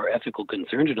there are ethical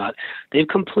concerns or not. They've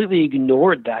completely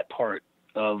ignored that part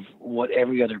of what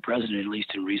every other president, at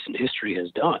least in recent history,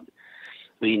 has done.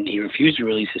 I mean, he refused to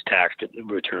release his tax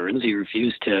returns. He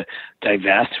refused to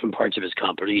divest from parts of his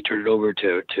company. He turned it over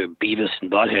to Beavis and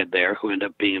Butthead there, who end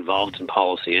up being involved in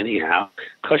policy anyhow.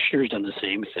 Kushner's done the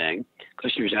same thing.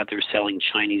 Kushner's out there selling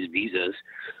Chinese visas.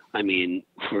 I mean,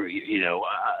 it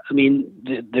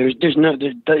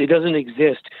doesn't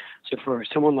exist. So for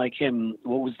someone like him,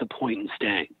 what was the point in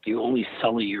staying? You only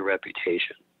sully your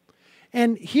reputation.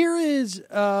 And here is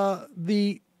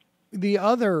the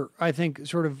other, I think,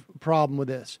 sort of problem with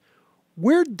this.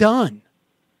 We're done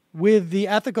with the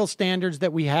ethical standards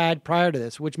that we had prior to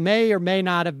this, which may or may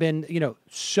not have been,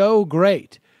 so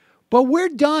great. But we're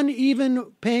done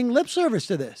even paying lip service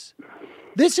to this.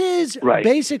 This is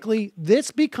basically,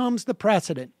 this becomes the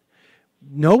precedent.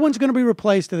 No one's going to be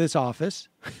replaced to this office.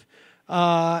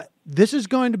 This is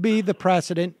going to be the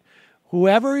precedent.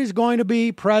 Whoever is going to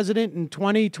be president in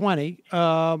 2020,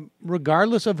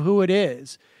 regardless of who it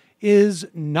is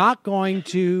not going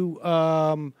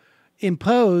to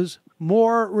impose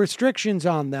more restrictions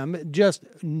on them. Just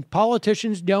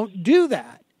politicians don't do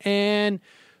that. And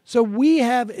so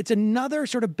it's another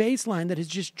sort of baseline that has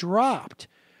just dropped.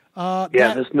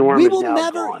 This norm we is will now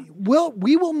never gone.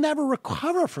 we will never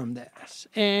recover from this.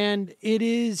 And it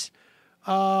is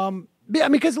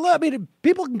because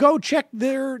people can go check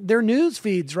their news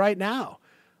feeds right now.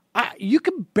 You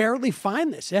can barely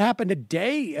find this. It happened a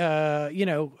day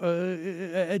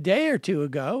or two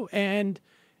ago, and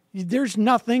there's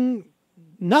nothing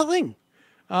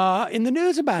in the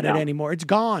news about it anymore. It's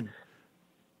gone.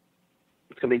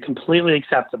 It's going to be completely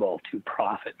acceptable to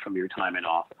profit from your time in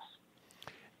office.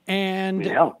 And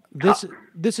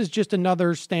this is just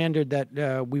another standard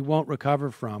that we won't recover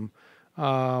from.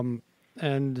 And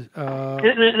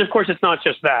of course, it's not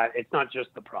just that. It's not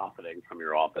just the profiting from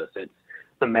your office. It's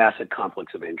the massive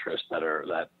conflicts of interest that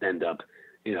end up,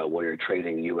 where you're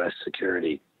trading U.S.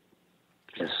 security,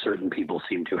 as certain people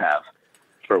seem to have,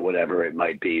 for whatever it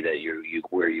might be that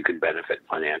where you can benefit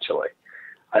financially.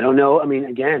 I don't know. I mean,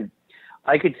 again,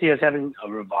 I could see us having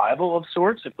a revival of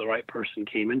sorts if the right person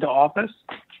came into office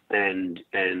and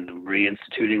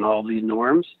reinstituting all these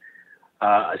norms.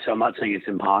 So I'm not saying it's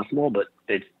impossible, but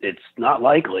it's not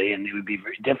likely, and it would be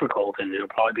very difficult, and it'll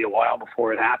probably be a while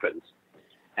before it happens.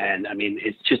 And I mean,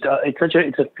 it's just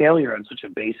it's a failure on such a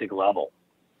basic level.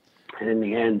 And in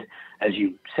the end, as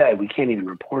you said, we can't even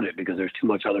report it because there's too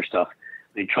much other stuff. I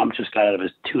mean, Trump just got out of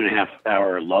his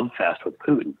 2.5-hour love fest with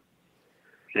Putin.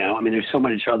 I mean, there's so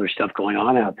much other stuff going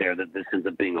on out there that this ends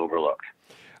up being overlooked.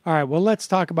 All right. Well, let's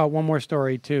talk about one more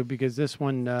story too, because this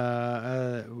one,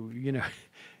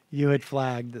 you had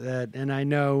flagged that, and I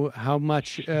know how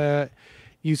much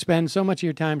you spend so much of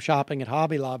your time shopping at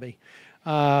Hobby Lobby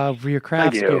for your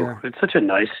crafts gear. It's such a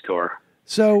nice store.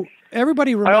 So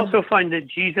everybody remember. I also find that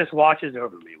Jesus watches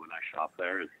over me when I shop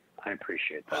there, and I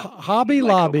appreciate that. Hobby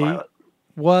Lobby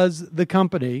was the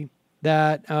company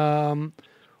that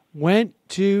went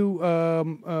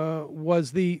to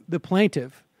was the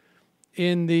plaintiff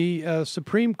in the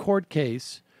Supreme Court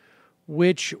case,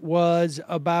 which was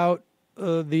about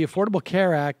the Affordable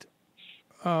Care Act,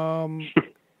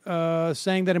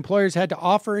 saying that employers had to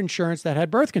offer insurance that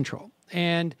had birth control.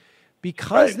 And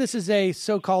because this is a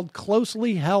so-called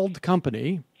closely held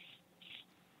company,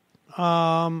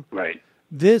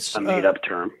 this a made-up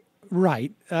term,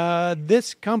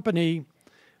 this company,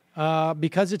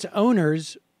 because its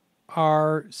owners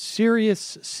are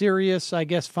serious, I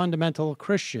guess, fundamental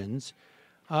Christians,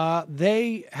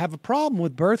 they have a problem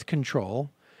with birth control,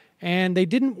 and they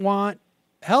didn't want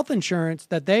health insurance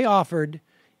that they offered,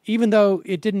 even though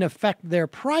it didn't affect their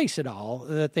price at all,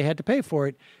 that they had to pay for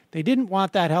it. They didn't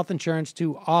want that health insurance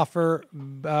to offer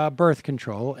birth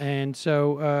control. And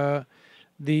so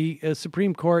the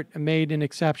Supreme Court made an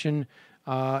exception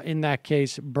in that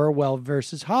case, Burwell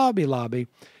versus Hobby Lobby.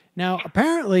 Now,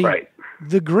 apparently,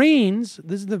 the Greens,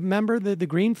 this is the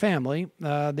Green family,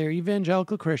 they're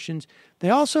evangelical Christians. They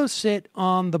also sit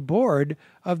on the board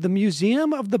of the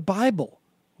Museum of the Bible,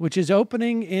 which is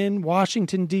opening in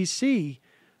Washington, D.C.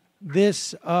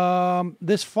 this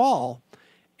fall.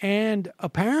 And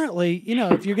apparently,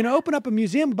 if you're going to open up a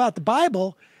museum about the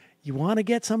Bible, You want to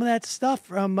get some of that stuff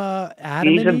from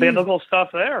Adam Need and some Eve. biblical stuff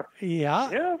there.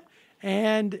 Yeah.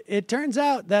 And it turns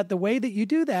out that the way that you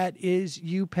do that is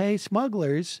you pay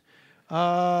smugglers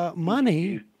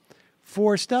money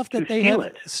for stuff that they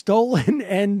have stolen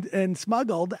and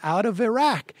smuggled out of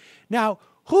Iraq. Now,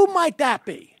 who might that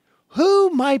be? Who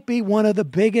might be one of the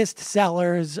biggest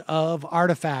sellers of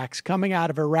artifacts coming out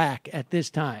of Iraq at this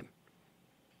time?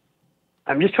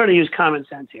 I'm just trying to use common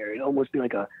sense here. It'd almost be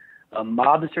like a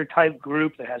mobster type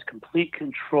group that has complete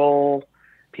control.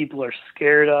 People are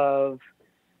scared of.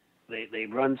 They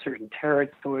run certain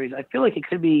territories. I feel like it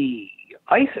could be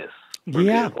ISIS, for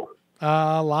example.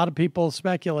 A lot of people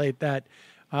speculate that,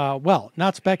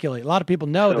 not speculate. A lot of people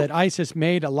know that ISIS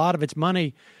made a lot of its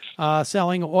money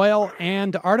selling oil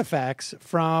and artifacts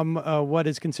from what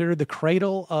is considered the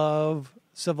cradle of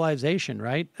civilization,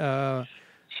 right? So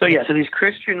these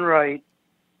Christian right,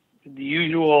 the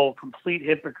usual complete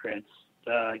hypocrites,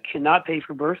 cannot pay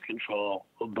for birth control,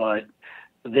 but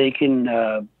they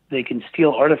can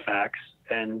steal artifacts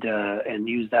and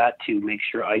use that to make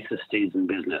sure ISIS stays in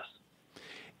business.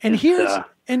 And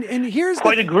here's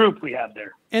quite a group we have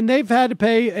there. And they've had to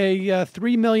pay a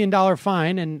 $3 million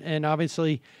fine and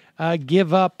obviously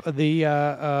give up the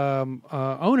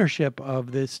ownership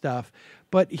of this stuff.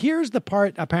 But here's the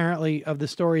part apparently of the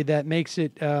story that makes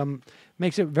it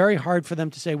very hard for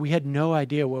them to say we had no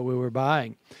idea what we were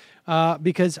buying,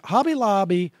 because Hobby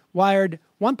Lobby wired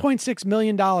 $1.6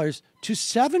 million to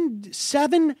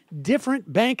seven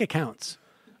different bank accounts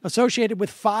associated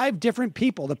with 5 different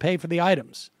people to pay for the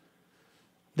items.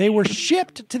 They were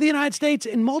shipped to the United States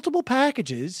in multiple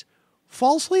packages,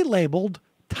 falsely labeled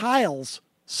tiles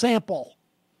sample.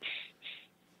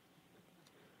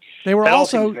 They were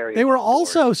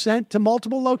also sent to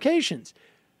multiple locations.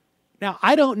 Now,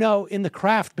 I don't know in the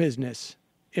craft business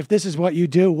if this is what you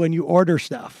do when you order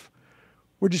stuff.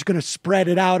 We're just going to spread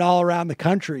it out all around the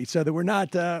country so that we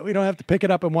don't have to pick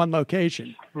it up in one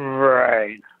location.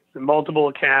 Right. Multiple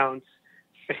accounts,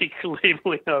 fake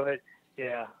labeling of it.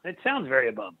 Yeah, it sounds very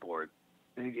above board.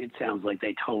 It sounds like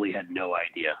they totally had no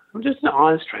idea. Just an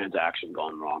honest transaction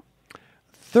gone wrong.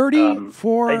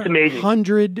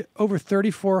 3,400, over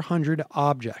 3,400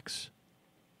 objects.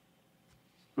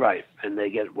 Right, and they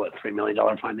get, $3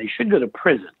 million fine. They should go to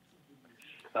prison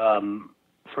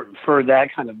for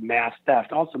that kind of mass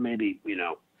theft. Also, maybe,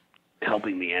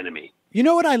 helping the enemy. You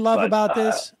know what I love about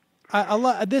this?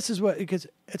 This is because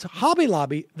it's Hobby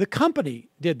Lobby. The company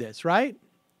did this, right?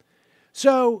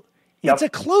 So it's a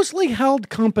closely held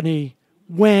company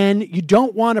when you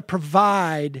don't want to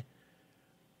provide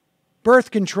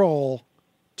birth control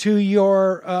to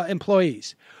your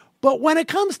employees. But when it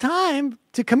comes time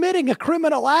to committing a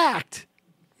criminal act,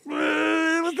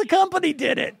 it was the company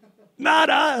did it, not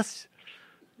us.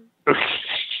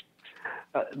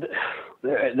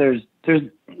 There's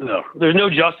no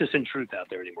justice and truth out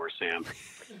there anymore, Sam.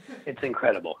 It's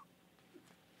incredible.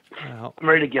 Well, I'm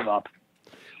ready to give up.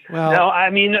 Well, no, I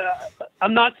mean,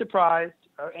 I'm not surprised,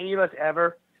 or any of us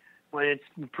ever, when it's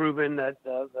proven that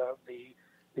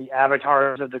the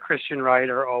avatars of the Christian right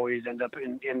are always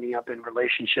ending up in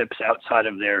relationships outside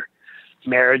of their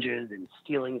marriages and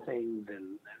stealing things,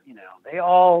 and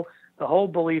the whole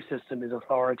belief system is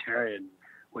authoritarian,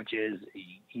 which is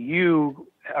you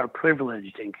are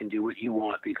privileged and can do what you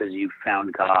want because you've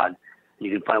found God and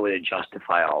you can find a way to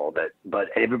justify all of it. But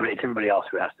it's everybody else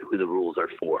who the rules are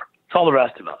for. It's all the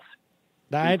rest of us.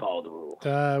 We follow the rules.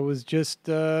 Was just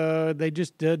they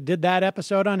just did that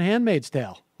episode on Handmaid's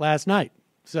Tale last night,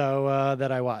 so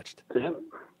that I watched.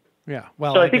 Yeah.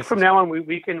 Well, so I think from now on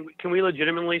we can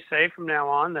legitimately say from now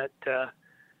on that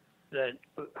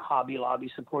Hobby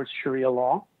Lobby supports Sharia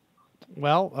law.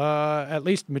 Well, at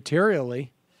least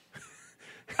materially.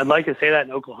 I'd like to say that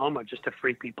in Oklahoma just to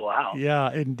freak people out.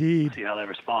 Yeah, indeed. See how they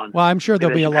respond. Well, I'm sure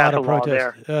there'll be a lot of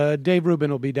protests. Dave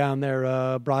Rubin will be down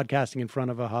there broadcasting in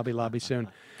front of a Hobby Lobby soon.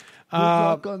 Good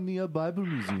luck on the Bible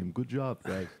Museum. Good job,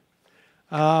 guys.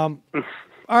 All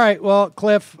right. Well,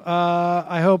 Cliff,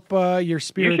 I hope your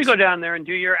spirits... You should go down there and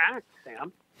do your act,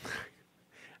 Sam.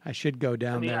 I should go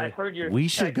down there. I've heard we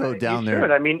should go down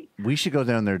there. We should go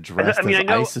down there dressed as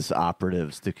ISIS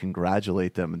operatives to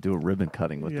congratulate them and do a ribbon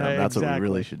cutting with them. That's what we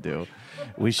really should do.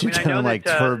 We should do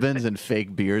turbans and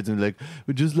fake beards and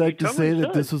we'd just like to say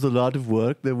that this was a lot of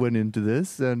work that went into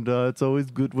this, and it's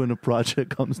always good when a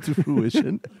project comes to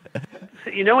fruition.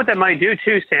 You know what that might do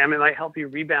too, Sam? It might help you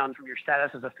rebound from your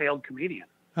status as a failed comedian.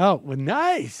 Oh, well,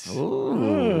 nice.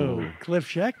 Ooh. Cliff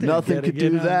Schecter. Nothing could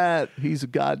do that. He's a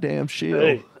goddamn shield.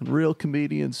 Hey. Real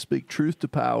comedians speak truth to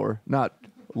power, not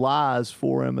lies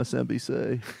for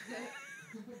MSNBC.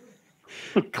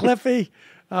 Cliffy,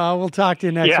 We'll talk to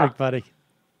you next week, buddy.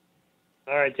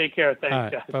 All right, take care. Thanks, All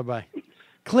right, guys. bye-bye.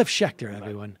 Cliff Schecter,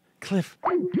 everyone. Cliff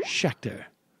Schecter.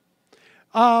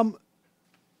 While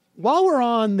we're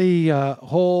on the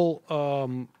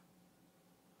whole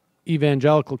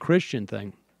evangelical Christian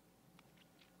thing,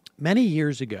 many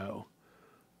years ago,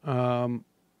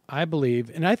 I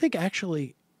believe, and I think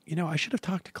actually, I should have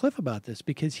talked to Cliff about this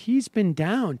because he's been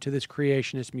down to this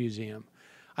Creationist Museum.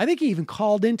 I think he even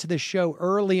called into the show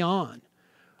early on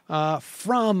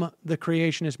from the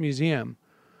Creationist Museum.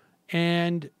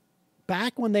 And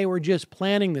back when they were just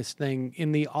planning this thing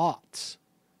in the aughts,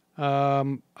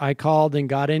 I called and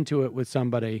got into it with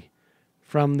somebody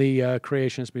from the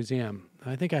Creationist Museum.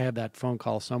 I think I have that phone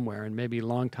call somewhere, and maybe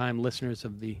longtime listeners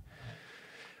of the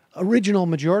original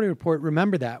Majority Report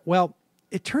remember that. Well,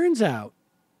 it turns out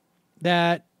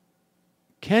that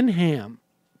Ken Ham,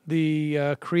 the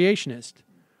creationist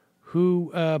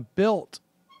who built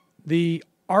the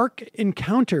Ark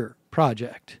Encounter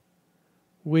Project,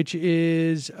 which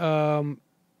is the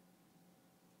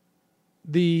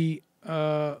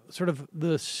sort of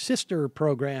the sister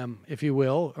program, if you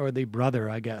will, or the brother,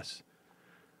 I guess,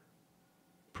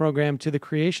 program to the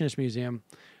Creationist Museum,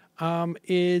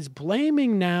 is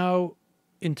blaming now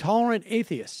intolerant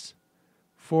atheists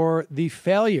for the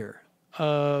failure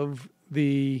of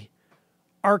the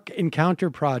Ark Encounter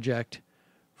Project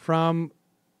from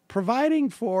providing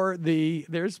for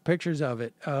there's pictures of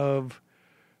it, of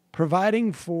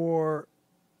providing for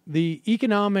the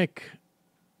economic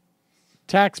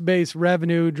tax-based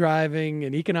revenue driving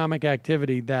and economic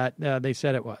activity that they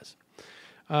said it was.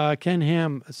 Ken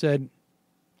Ham said,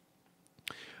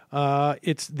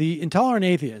 it's the intolerant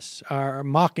atheists are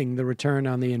mocking the return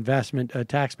on the investment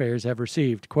taxpayers have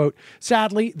received. Quote,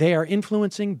 sadly, they are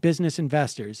influencing business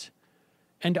investors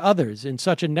and others in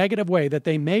such a negative way that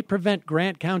they may prevent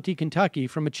Grant County, Kentucky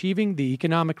from achieving the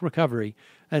economic recovery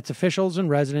that its officials and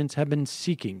residents have been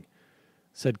seeking,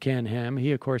 said Ken Ham.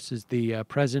 He, of course, is the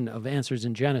president of Answers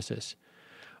in Genesis.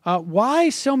 Why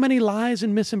so many lies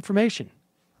and misinformation?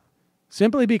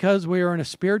 Simply because we are in a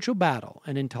spiritual battle,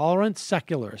 and intolerant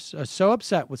secularists are so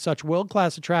upset with such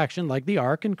world-class attraction like the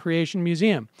Ark and Creation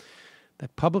Museum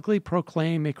that publicly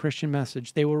proclaim a Christian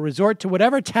message. They will resort to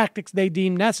whatever tactics they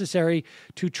deem necessary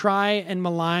to try and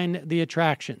malign the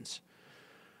attractions.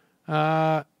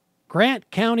 Grant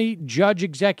County Judge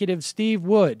Executive Steve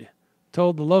Wood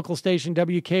told the local station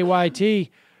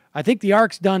WKYT, I think the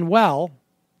Ark's done well.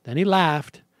 Then he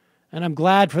laughed. And I'm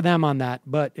glad for them on that,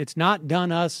 but it's not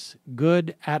done us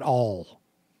good at all.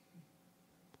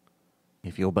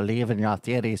 If you believe in your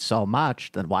theories so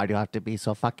much, then why do you have to be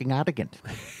so fucking arrogant?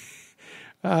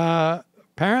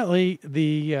 Apparently,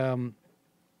 the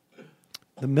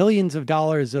millions of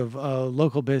dollars of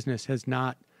local business has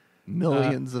not...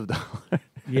 Millions of dollars?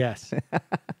 Yes.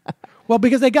 Well,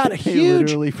 because they got a huge... They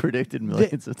literally predicted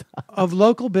millions of dollars. Of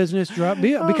local business drop,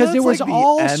 because there was like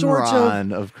all the sorts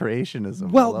of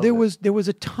creationism. Well, there was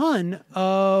a ton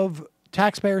of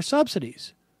taxpayer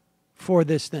subsidies for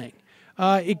this thing.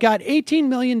 It got $18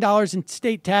 million in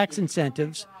state tax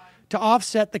incentives to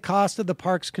offset the cost of the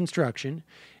park's construction.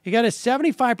 It got a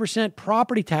 75%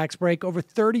 property tax break over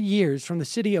 30 years from the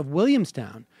city of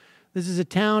Williamstown. This is a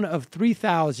town of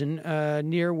 3,000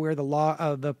 near where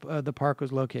the park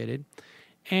was located,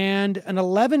 and an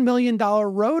 $11 million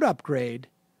road upgrade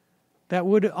that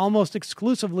would almost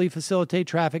exclusively facilitate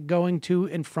traffic going to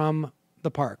and from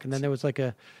the park. And then there was like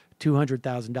a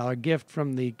 $200,000 gift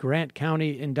from the Grant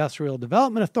County Industrial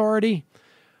Development Authority,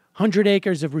 100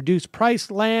 acres of reduced price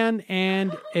land,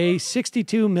 and a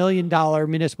 $62 million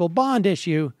municipal bond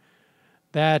issue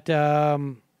that...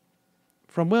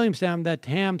 from Williamstown, that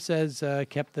Ham says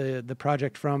kept the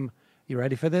project from, you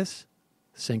ready for this?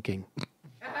 Sinking.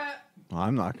 Well,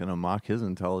 I'm not going to mock his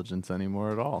intelligence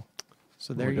anymore at all.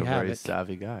 So there you have it. Very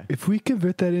savvy guy. If we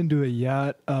convert that into a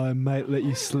yacht, I might let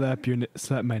you slap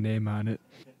my name on it.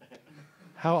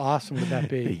 How awesome would that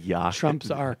be? A yacht.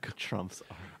 Trump's Ark. Trump's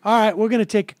Ark. All right, we're going to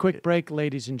take a quick break,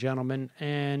 ladies and gentlemen.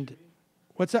 And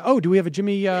what's that? Oh, do we have a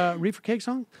Jimmy Reefer Cake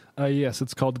song? Yes,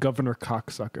 it's called Governor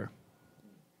Cocksucker.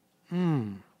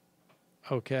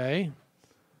 Okay.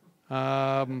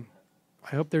 I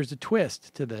hope there's a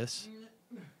twist to this.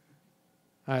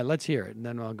 All right, let's hear it, and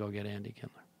then I'll go get Andy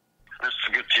Kindler. This is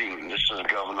a good team. This is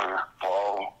Governor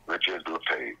Paul Richard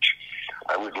LePage.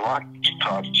 I would like to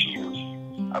talk to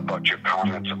you about your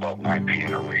comments about my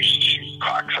being a racist, you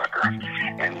cocksucker.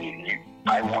 And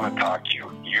I want to talk to you.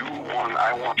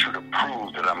 I want you to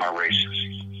prove that I'm a racist.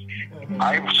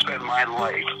 I've spent my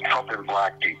life helping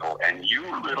black people, and you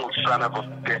little son of a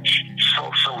bitch,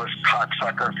 socialist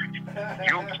cocksucker,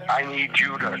 I need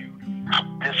you to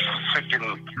this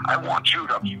freaking, I want you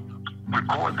to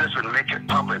record this and make it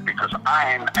public because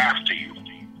I'm after you.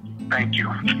 Thank you.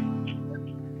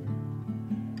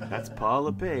 That's Paul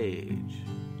LePage.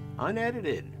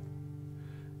 Unedited.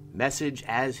 Message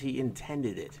as he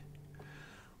intended it.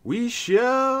 We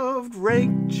shoved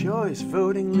ranked choice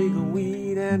voting, legal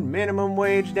weed, and minimum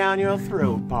wage down your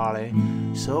throat, Polly.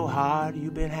 So hard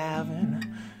you've been having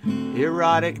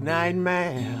erotic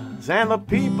nightmares. And the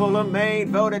people of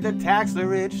Maine voted to tax the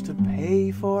rich to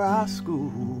pay for our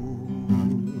schools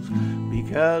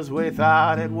because we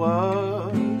thought it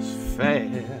was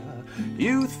fair.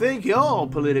 You think you're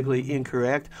politically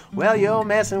incorrect? Well, you're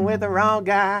messing with the wrong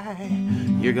guy.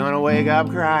 You're gonna wake up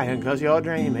crying cause you're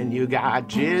dreaming you got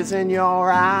jizz in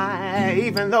your eye.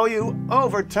 Even though you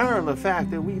overturn the fact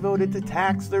that we voted to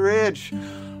tax the rich.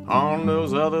 On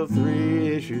those other three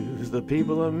issues, the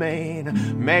people of Maine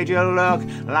made you look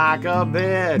like a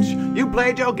bitch. You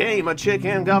played your game of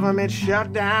chicken government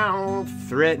shutdown,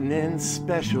 threatening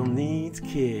special needs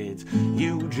kids.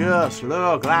 You just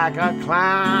look like a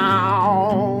clown.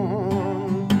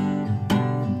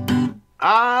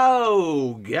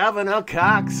 Oh, Governor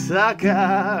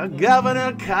Cocksucker,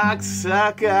 Governor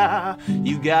Cocksucker,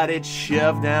 you got it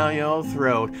shoved down your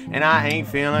throat, and I ain't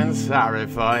feeling sorry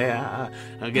for ya.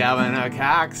 Governor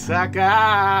Cocksucker,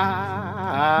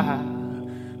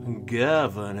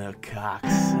 Governor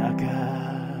Cocksucker.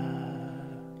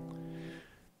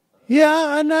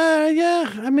 Yeah, and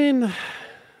I mean,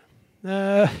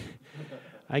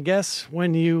 I guess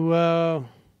when you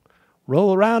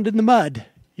roll around in the mud,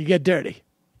 you get dirty,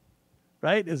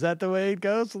 right? Is that the way it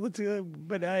goes? Let's.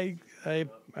 But I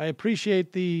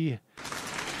appreciate the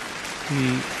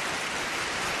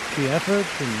effort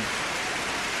and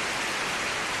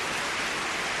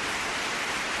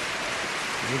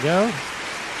there we go.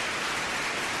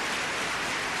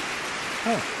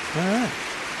 Oh, all right.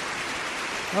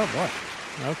 Oh boy.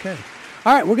 Okay.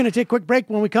 All right. We're going to take a quick break.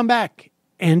 When we come back,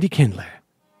 Andy Kindler.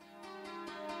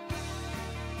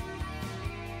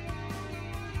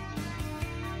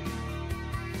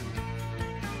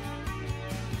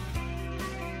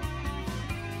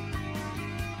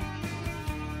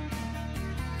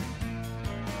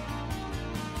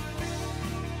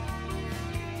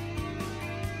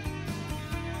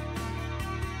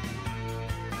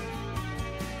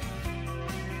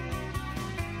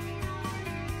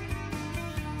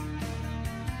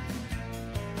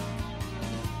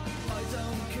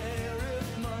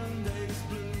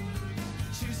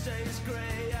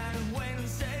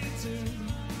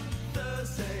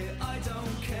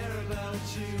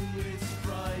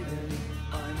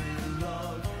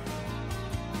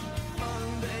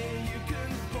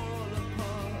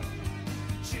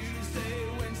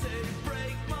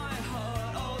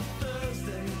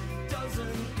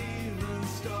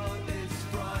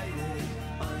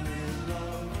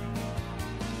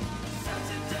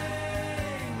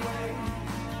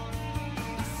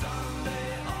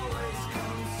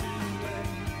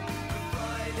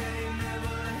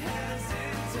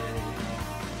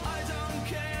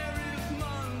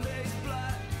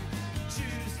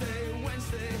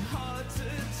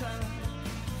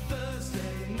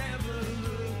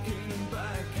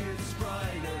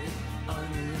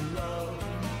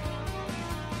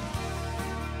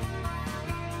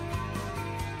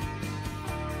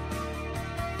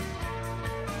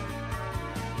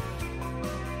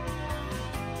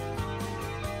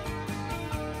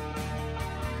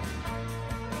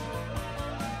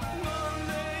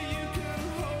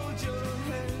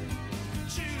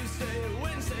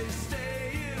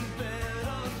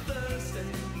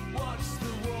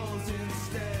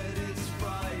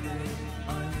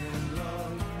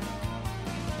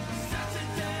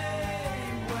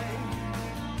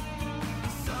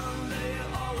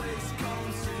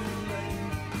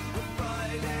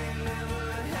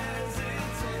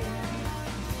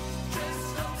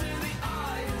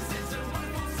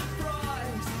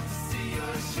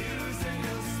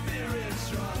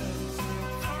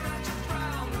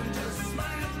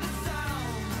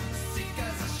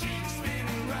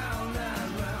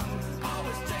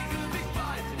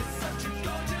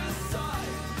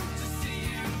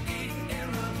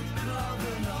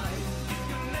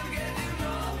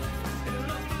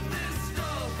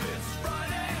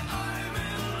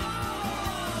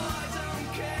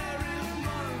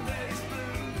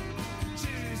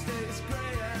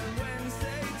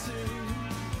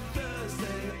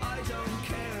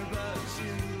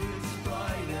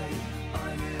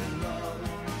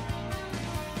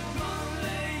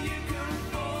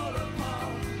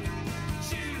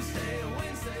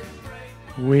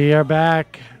 We are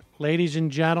back, ladies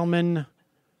and gentlemen.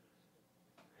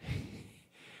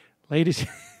 Ladies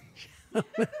and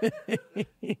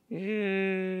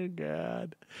gentlemen,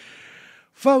 God.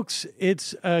 Folks,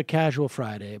 it's a casual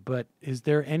Friday, but is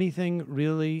there anything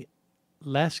really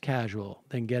less casual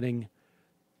than getting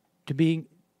to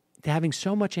having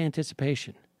so much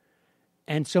anticipation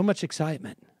and so much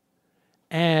excitement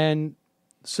and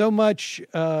so much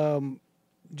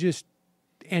just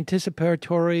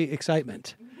anticipatory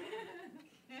excitement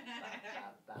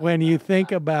when you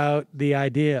think about the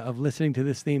idea of listening to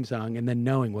this theme song and then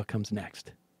knowing what comes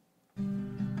next?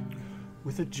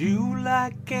 With a Jew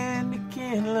like Andy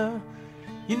Kindler,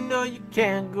 you know you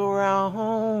can't go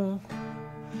wrong.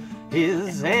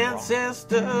 His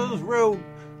ancestors wrote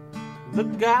the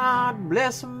God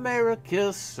Bless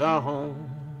America song.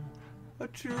 A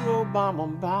true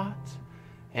Obama bot,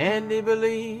 and he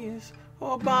believes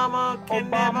Obama can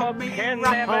never be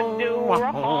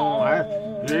wrong.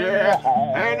 Yeah,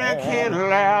 Andy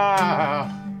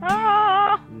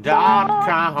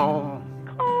Kindler.com.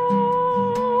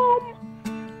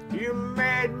 You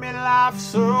made me laugh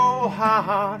so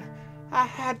hard, I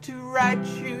had to write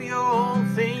you your own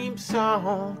theme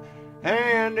song.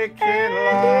 Andy Kindler.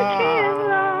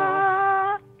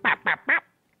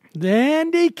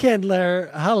 Andy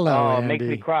Kindler. Hello, Oh, it Andy. makes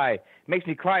me cry. Makes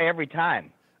me cry every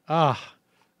time. Ah,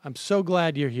 I'm so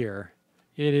glad you're here.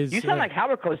 It is. You sound like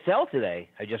Howard Cosell today,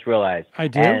 I just realized. I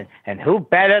do? And who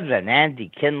better than Andy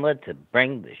Kindler to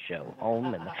bring the show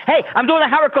home? Hey, I'm doing a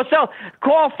Howard Cosell.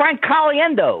 Call Frank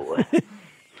Caliendo.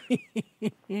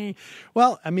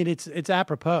 Well, I mean, it's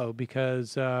apropos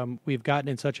because we've gotten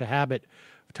in such a habit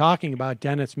of talking about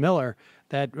Dennis Miller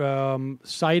that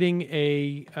citing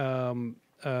a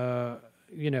Howard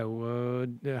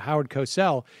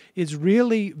Cosell is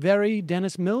really very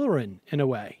Dennis Milleran in a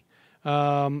way.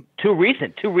 Too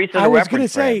recent. I was going to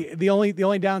say the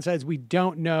only downside is we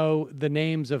don't know the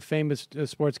names of famous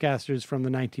sportscasters from the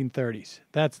 1930s.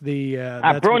 That's the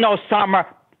Bruno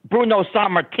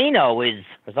Sammartino is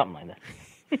or something like that.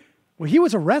 Well, he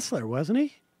was a wrestler, wasn't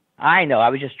he? I know. I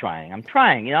was just trying. I'm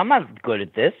trying. You know, I'm not good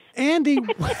at this. Andy,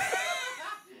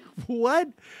 what?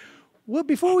 Well,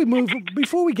 before we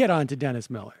get on to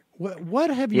Dennis Miller, what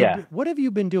have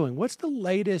you been doing? What's the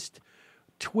latest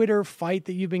Twitter fight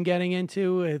that you've been getting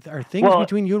into? Are things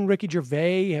between you and Ricky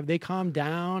Gervais, have they calmed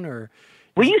down? Or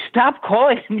will you stop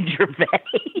calling him Gervais?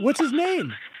 What's his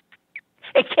name?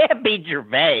 It can't be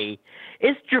Gervais.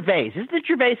 It's Gervais. Isn't it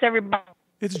Gervais, everybody?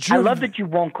 It's Gervais. I love that you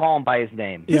won't call him by his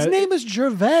name. His name is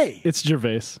Gervais. It's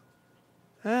Gervais.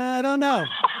 I don't know.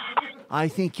 I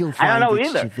think you'll I find don't know it's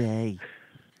either. Gervais.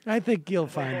 I think you'll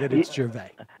find that it's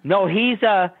Gervais. No,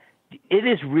 it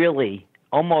is really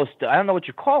almost, I don't know what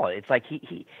you call it. It's like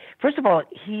he first of all,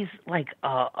 he's like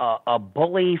a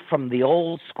bully from the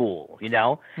old school, you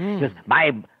know? Because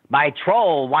my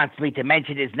troll wants me to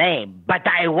mention his name, but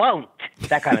I won't.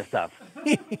 That kind of stuff.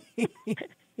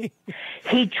 He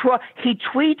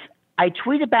tweets, I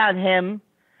tweet about him,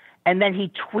 and then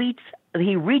he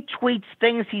retweets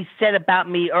things he said about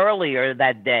me earlier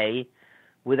that day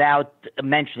without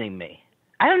mentioning me.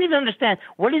 I don't even understand.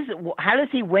 How does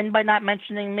he win by not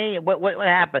mentioning me? What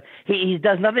happened? He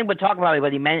does nothing but talk about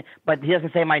me, but he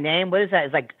doesn't say my name. What is that?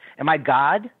 It's like, am I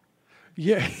God?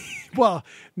 Yeah. Well,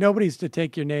 nobody's to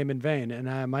take your name in vain,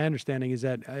 and my understanding is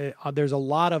that there's a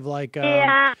lot of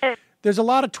there's a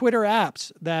lot of Twitter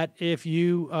apps that if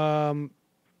you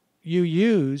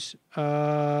use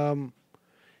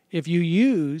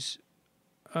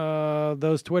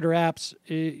those Twitter apps,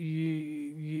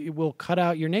 it will cut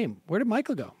out your name. Where did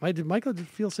Michael go? Did Michael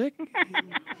feel sick?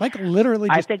 Michael literally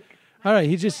just... All right,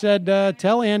 he just said,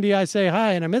 tell Andy I say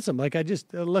hi and I miss him. Like I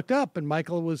just looked up and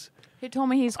Michael was... He told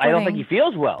me he's quitting. I don't think he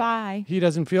feels well. Bye. He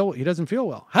doesn't feel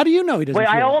well. How do you know he doesn't feel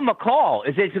well? Wait, I owe him a call.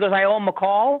 Is it because I owe him a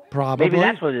call? Probably. Maybe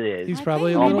that's what it is. He's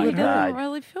probably a little bit hurt. He doesn't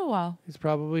really feel well. He's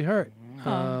probably hurt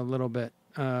a little bit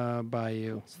by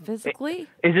you. Physically?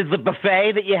 Is it the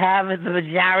buffet that you have at the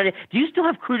majority? Do you still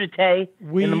have crudité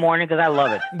in the morning? Because I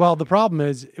love it. Well, the problem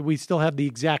is we still have the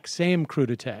exact same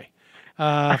crudité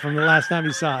from the last time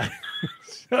you saw it.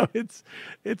 So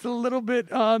it's a little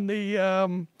bit on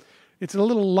the it's a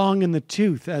little long in the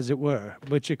tooth, as it were,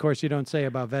 which of course you don't say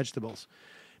about vegetables.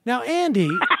 Now, Andy,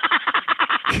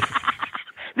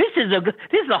 this is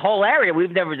a whole area we've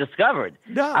never discovered.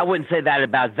 No. I wouldn't say that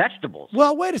about vegetables.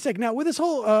 Well, wait a second. Now, with this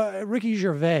whole Ricky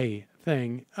Gervais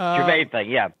thing,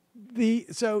 yeah.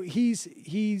 So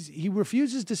he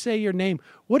refuses to say your name.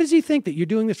 What does he think, that you're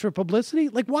doing this for publicity?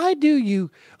 Like, why do you,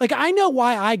 like, I know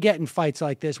why I get in fights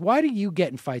like this. Why do you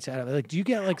get in fights out of it? Like, do you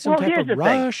get like some type of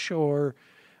rush or,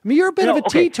 I mean, you're a bit of a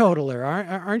teetotaler,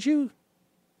 aren't you?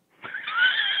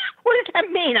 What does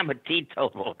that mean? I'm a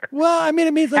teetotaler. Well, I mean,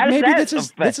 it means How like does maybe that this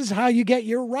affect- is how you get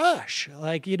your rush.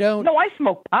 Like you don't. No, I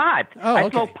smoke pot. Oh, I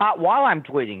okay. smoke pot while I'm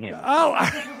tweeting him. Oh,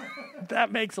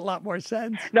 that makes a lot more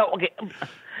sense. No, okay.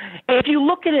 If you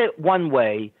look at it one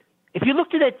way, if you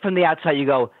looked at it from the outside, you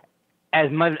go,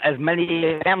 as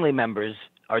many family members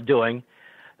are doing,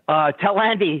 tell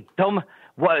Andy,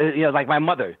 like my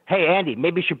mother, hey, Andy,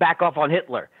 maybe you should back off on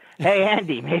Hitler. Hey,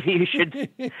 Andy, maybe you should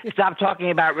stop talking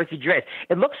about Ricky Gervais.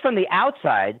 It looks from the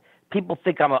outside, people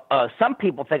think some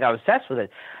people think I'm obsessed with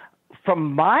it.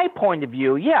 From my point of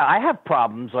view, yeah, I have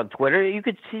problems on Twitter. You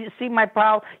could see my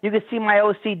problem. You could see my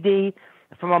OCD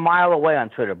from a mile away on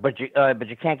Twitter, but you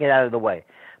can't get out of the way.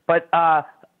 But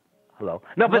hello.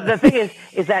 No, but the thing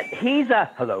is that he's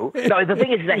hello. No, the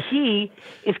thing is that he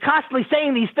is constantly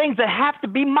saying these things that have to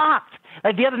be mocked.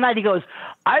 Like the other night, he goes,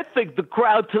 "I think the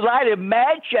crowd tonight in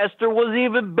Manchester was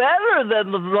even better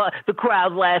than the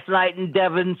crowd last night in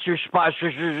Devonshire."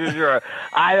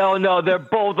 I don't know. They're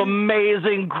both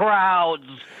amazing crowds.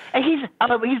 And he's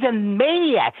a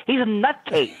maniac. He's a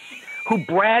nutcase who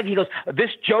bragged. He goes,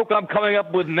 "This joke I'm coming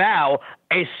up with now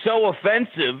is so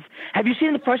offensive." Have you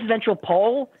seen the presidential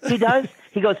poll he does?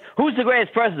 He goes, "Who's the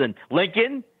greatest president?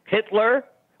 Lincoln, Hitler,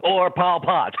 or Pol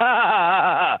Pot?"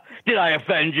 Did I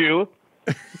offend you?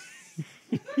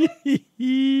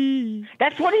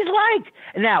 That's what he's like.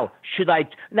 Now,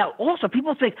 also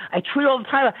people think I tweet all the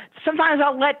time. Sometimes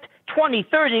I'll let 20,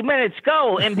 30 minutes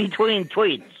go in between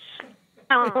tweets.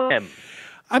 I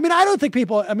mean, I don't think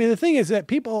people, the thing is that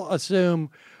people assume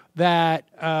that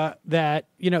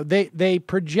they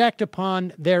project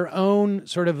upon their own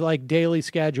sort of like daily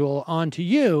schedule onto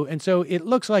you. And so it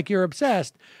looks like you're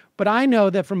obsessed. But I know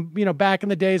that from, back in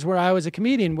the days where I was a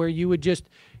comedian, where you would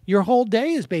your whole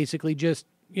day is basically just,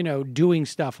 doing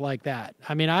stuff like that.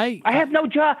 I mean, I have no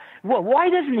job. Well, why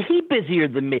isn't he busier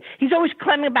than me? He's always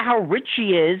claiming about how rich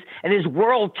he is and his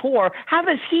world tour. How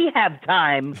does he have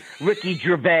time, Ricky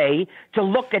Gervais, to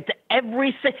look at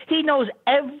he knows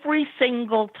every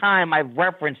single time I've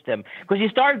referenced him, because he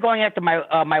started going after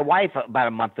my wife about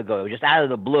a month ago, just out of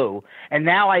the blue. And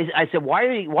now I said,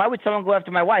 why would someone go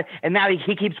after my wife? And now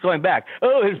he keeps going back.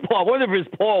 Oh, I wonder if his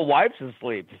poor wife's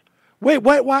asleep. Wait,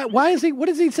 why is he? What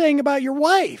is he saying about your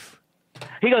wife?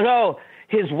 He goes, oh,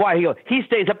 his wife. He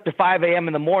stays up to 5 a.m.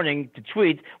 in the morning to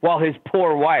tweet while his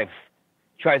poor wife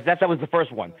tries. That was the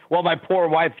first one. While my poor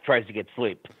wife tries to get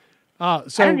sleep. So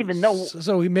I don't even know.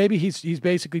 So maybe he's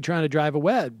basically trying to drive a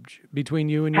wedge between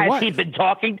you and your wife. Has he been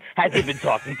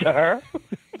talking to her?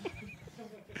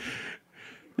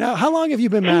 Now, how long have you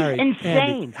been married? He's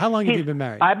insane. Andy? How long have you been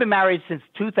married? I've been married since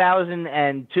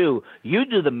 2002. You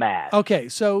do the math. Okay,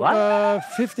 so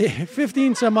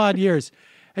 15 some odd years.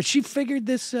 Has she figured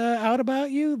this out about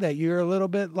you, that you're a little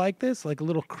bit like this, like a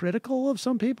little critical of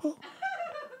some people?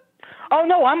 Oh,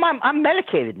 no, I'm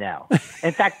medicated now.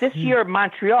 In fact, this year in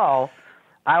Montreal,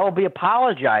 I will be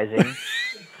apologizing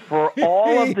for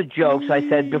all of the jokes I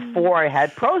said before I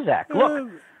had Prozac.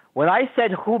 Look, when I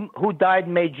said who died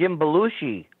and made Jim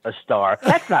Belushi a star,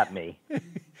 that's not me.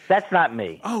 That's not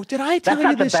me. Oh, did I tell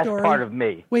you this story? That's not the best part of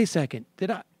me. Wait a second. Did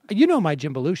I? You know my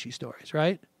Jim Belushi stories,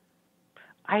 right?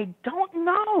 I don't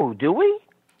know. Do we?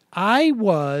 I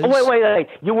was. Oh, wait.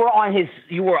 You were on his.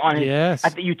 Yes.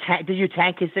 Did you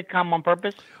tank his sitcom on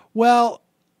purpose? Well,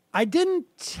 I didn't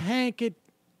tank it.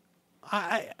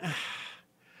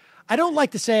 I don't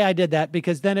like to say I did that,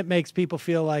 because then it makes people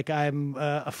feel like I'm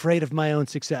afraid of my own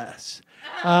success.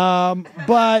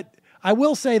 But I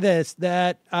will say this,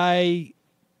 that I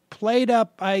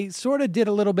sort of did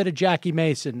a little bit of Jackie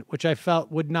Mason, which I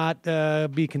felt would not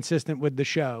be consistent with the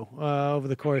show over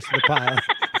the course of the pilot.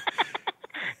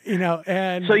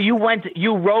 And so you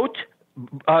wrote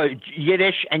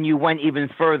Yiddish, and you went even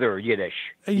further Yiddish.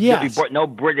 Yes. You brought no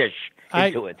British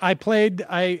into it. I played.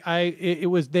 It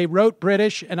was. They wrote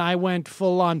British, and I went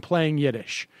full on playing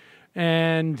Yiddish,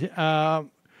 and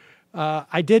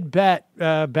I did bet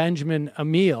Benjamin a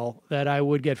meal that I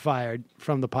would get fired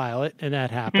from the pilot, and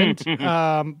that happened.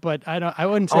 But I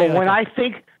wouldn't say. When I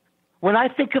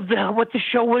think of what the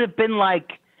show would have been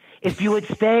like if you had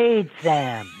stayed,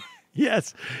 Sam.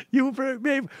 Yes, you.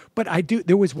 But I do.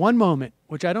 There was one moment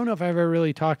which I don't know if I've ever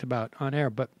really talked about on air,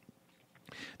 but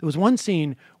there was one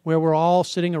scene where we're all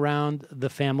sitting around the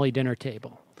family dinner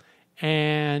table,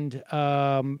 and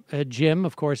Jim,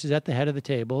 of course, is at the head of the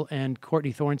table, and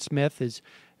Courtney Thorne-Smith is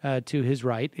to his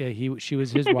right. She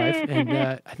was his wife, and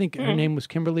I think her name was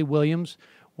Kimberly Williams,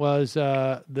 was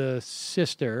the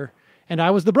sister, and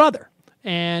I was the brother,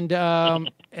 and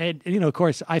of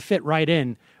course, I fit right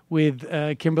in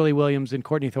with Kimberly Williams and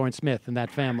Courtney Thorne-Smith in that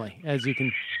family, as you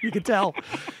can tell.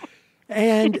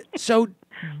 And so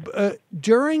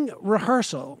During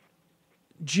rehearsal,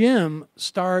 Jim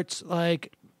starts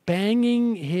like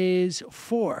banging his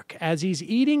fork as he's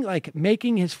eating, like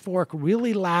making his fork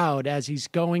really loud as he's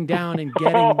going down and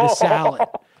getting the salad.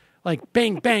 Like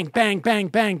bang, bang, bang, bang,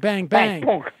 bang, bang,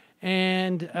 bang.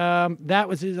 And that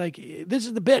was his, like, this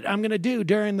is the bit I'm going to do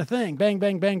during the thing. Bang,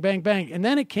 bang, bang, bang, bang. And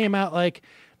then it came out like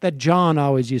that John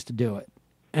always used to do it.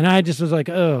 And I just was like,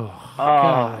 oh,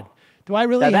 God. Do I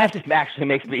really have to? Actually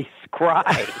makes me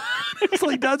cry.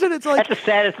 Seriously, doesn't it? It's like that's the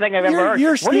saddest thing I've ever heard.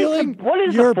 You're stealing what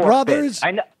is your the fork brother's. bit?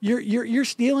 I know. You're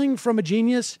stealing from a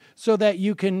genius so that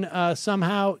you can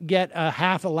somehow get a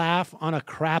half a laugh on a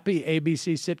crappy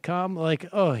ABC sitcom. Like,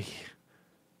 oh.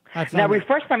 Now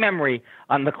refresh my memory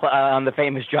on the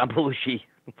famous John Belushi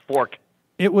fork.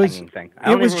 It was. Thing.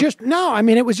 It was just no. I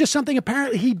mean, it was just something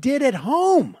apparently he did at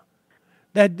home.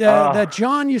 That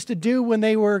John used to do when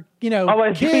they were,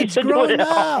 kids growing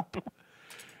up.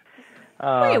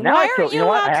 Wait, why aren't you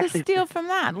allowed to steal from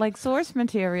that, like source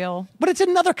material? But it's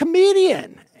another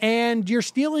comedian, and you're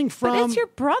stealing from. But it's your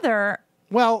brother.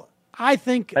 Well, I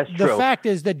think That's the true. fact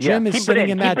is that Jim is sitting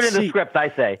in that seat. Keep it in the script,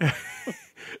 I say.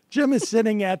 Jim is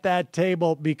sitting at that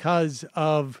table because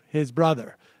of his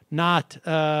brother, not.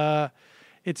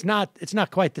 It's not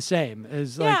quite the same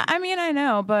as Yeah, I mean, I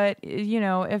know, but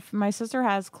if my sister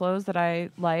has clothes that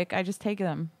I like, I just take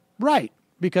them. Right,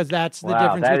 because that's the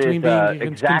Wow, difference that between is,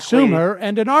 being a consumer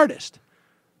and an artist.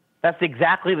 That's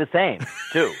exactly the same,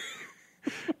 too.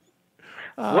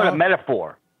 What a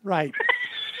metaphor. Right.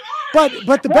 But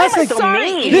the best thing,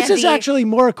 this is actually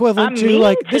more equivalent to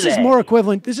like this is more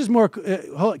equivalent. This is more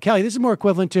Kelly. This is more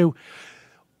equivalent to.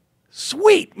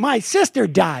 Sweet, my sister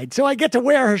died, so I get to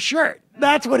wear her shirt.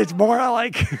 That's what it's more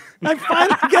like. I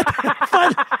finally get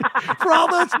for all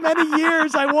those many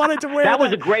years I wanted to wear that. That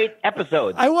was a great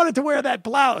episode. I wanted to wear that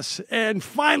blouse, and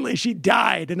finally she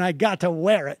died, and I got to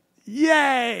wear it.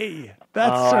 Yay!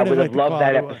 That's sort I of would like have loved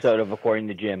that episode episode of According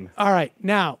to Jim. All right,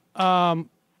 now,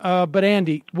 but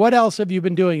Andy, what else have you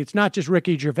been doing? It's not just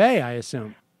Ricky Gervais, I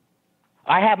assume.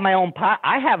 I have my own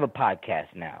I have a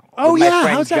podcast now. Oh yeah,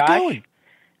 how's that Josh, going?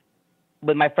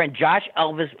 With my friend Josh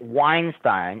Elvis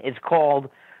Weinstein. It's called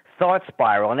Thought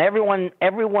Spiral, and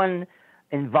everyone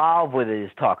involved with it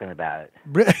is talking about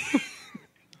it.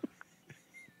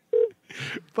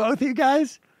 Both you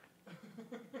guys?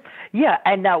 Yeah,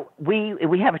 and now we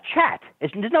have a chat.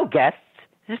 There's no guests.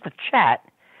 It's just a chat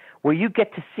where you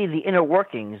get to see the inner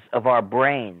workings of our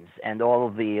brains and all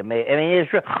of the. I mean, it's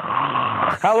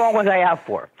how long was I out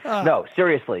for? No,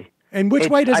 seriously. And which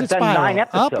way does I've it done spiral? 9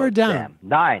 episodes, Up or down? Sam.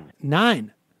 9.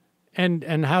 9.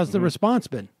 And how's the response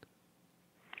been?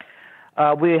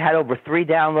 We had over 3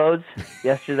 downloads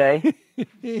yesterday,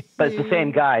 but it's the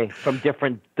same guy from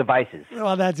different devices.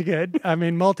 Well, that's good. I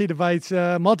mean, multi-device,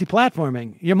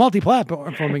 multi-platforming. You're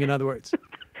multi-platforming, in other words.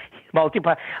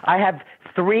 I have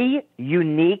 3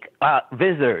 unique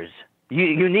visitors.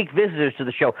 Unique visitors to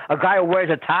the show. A guy who wears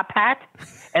a top hat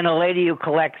and a lady who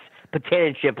collects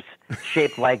potato chips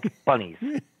shaped like bunnies.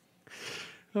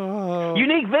 Oh.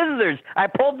 Unique visitors. I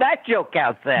pulled that joke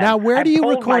out, Sam. Now, where do you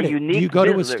record it? Do you go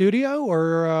to a visitors. studio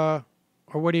or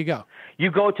where do you go? You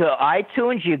go to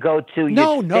iTunes. You go to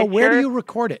No. Stitcher. Where do you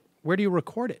record it? Where do you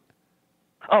record it?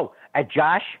 Oh, at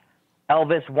Josh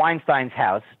Elvis Weinstein's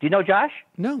house. Do you know Josh?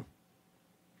 No.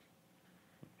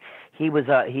 He was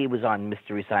on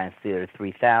Mystery Science Theater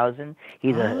 3000.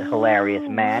 He's a hilarious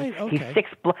man. Right, okay. He's 6.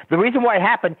 The reason why it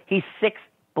happened, he's 6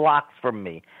 blocks from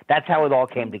me. That's how it all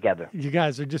came together. You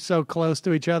guys are just so close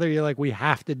to each other. You're like, we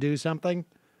have to do something.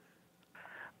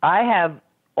 I have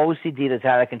OCD that's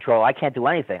out of control. I can't do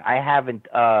anything. I haven't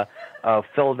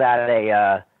filled out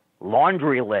a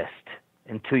laundry list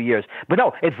in 2 years. But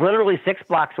no, it's literally 6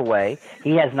 blocks away.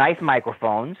 He has nice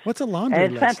microphones. What's a laundry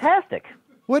list? And it's fantastic.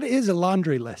 What is a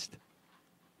laundry list?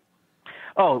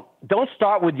 Oh, don't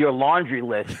start with your laundry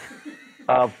list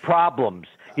of problems.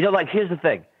 You know, like, here's the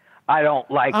thing. I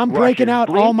don't like I'm Russian breaking out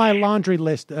bleach. all my laundry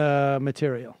list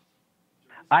material.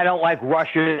 I don't like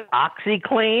Russian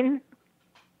OxyClean.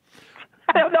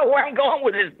 I don't know where I'm going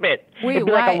with this bit. Wait, It'd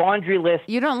be like a laundry list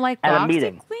You don't like at a OxyClean?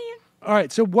 meeting. All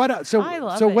right. So what? I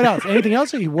love What it. else? Anything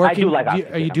else? Are you working? I do like are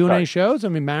OxyClean, you I'm doing sorry. any shows? I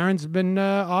mean, Marin's been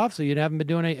off, so you haven't been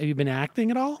doing any. Have you been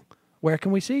acting at all? Where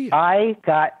can we see you? I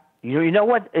got you know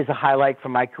what is a highlight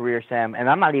from my career, Sam, and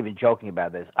I'm not even joking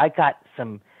about this. I got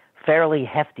some fairly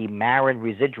hefty Marin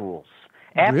residuals.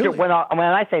 After Really? when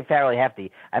I say fairly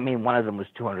hefty, I mean one of them was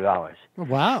 $200.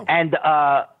 Wow. And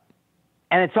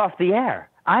it's off the air.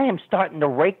 I am starting to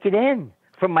rake it in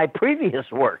from my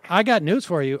previous work. I got news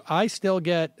for you. I still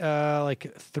get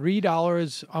like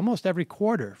 $3 almost every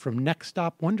quarter from Next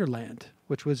Stop Wonderland,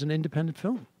 which was an independent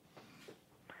film.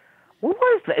 What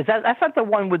was that? Is that? That's not the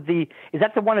one with the. Is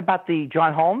that the one about the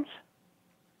John Holmes?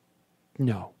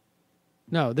 No,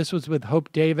 this was with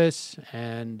Hope Davis,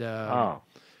 and it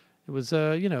was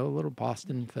a little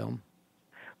Boston film.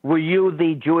 Were you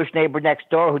the Jewish neighbor next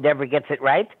door who never gets it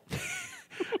right?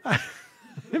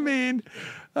 I mean,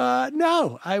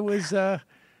 no, I was. I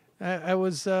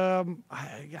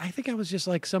think I was just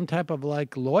like some type of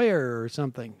like lawyer or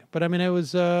something. But I mean, it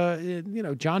was.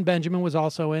 John Benjamin was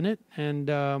also in it, and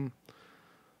it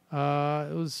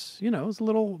was. It was a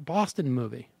little Boston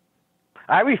movie.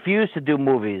 I refuse to do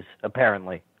movies.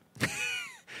 Apparently.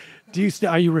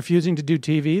 Are you refusing to do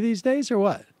TV these days, or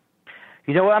what?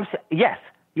 You know what I'm saying?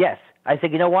 Yes. I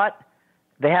think, you know what?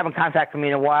 They haven't contacted me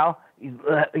in a while.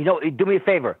 Do me a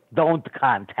favor. Don't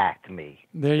contact me.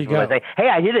 There you go. I say, hey,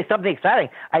 I did something exciting.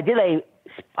 I did a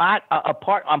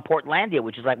part on Portlandia,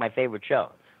 which is like my favorite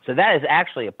show. So that is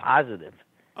actually a positive.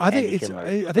 Are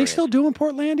they still doing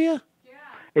Portlandia?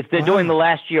 They're doing the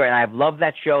last year, and I've loved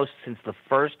that show since the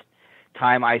first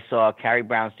time I saw Carrie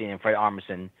Brownstein and Fred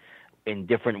Armisen in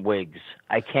different wigs.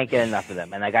 I can't get enough of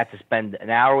them, and I got to spend an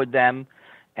hour with them,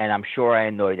 and I'm sure I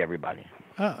annoyed everybody.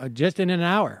 Just in an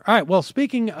hour. All right, well,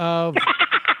 speaking of...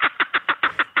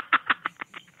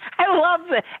 I love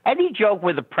any joke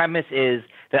where the premise is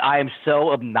that I am so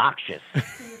obnoxious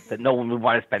that no one would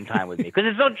want to spend time with me, because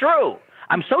it's so true.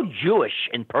 I'm so Jewish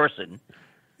in person.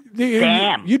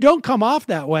 Damn. You don't come off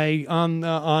that way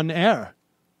on air.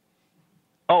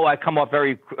 Oh, I come off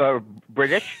very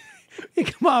British? You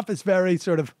come off as very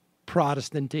sort of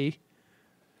Protestant-y.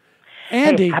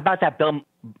 Andy. Hey, how about that Bill?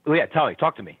 Oh, yeah,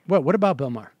 talk to me. What about Bill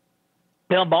Maher?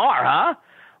 Bill Maher, huh?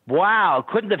 Wow,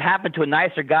 couldn't have happened to a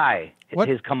nicer guy.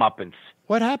 His comeuppance.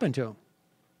 What happened to him?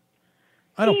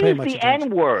 I don't pay much attention. He used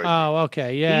the N-word. Oh,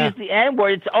 okay, yeah. He used the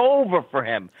N-word. It's over for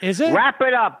him. Is it? Wrap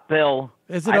it up, Bill.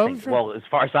 Is it over? Well, as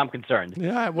far as I'm concerned.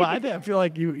 Yeah, well, I feel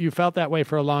like you felt that way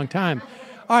for a long time.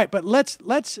 All right, but let's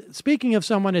speaking of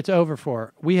someone it's over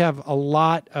for, we have a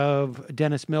lot of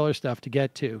Dennis Miller stuff to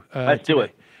get to. Let's do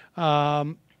it.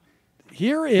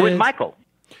 Here is with Michael.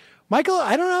 Michael,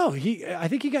 I don't know. I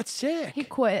think he got sick. He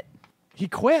quit. He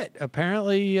quit.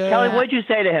 Apparently. Kelly, what did you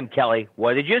say to him, Kelly?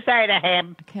 What did you say to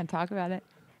him? I can't talk about it.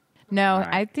 No,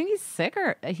 right. I think he's sick,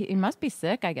 or he must be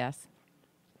sick, I guess.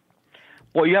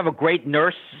 Well, you have a great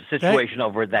nurse situation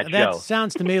over at that show. That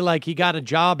sounds to me like he got a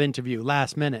job interview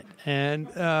last minute, and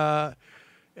so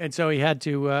he had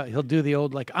to. He'll do the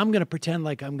old I'm going to pretend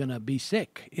like I'm going to be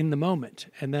sick in the moment,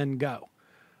 and then go.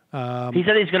 He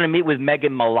said he's going to meet with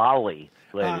Megan Mullally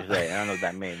later today. I don't know what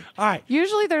that means. All right.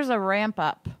 Usually there's a ramp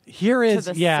up. Here is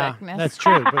to the sickness. That's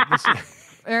true. But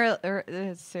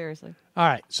seriously. All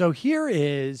right. So here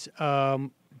is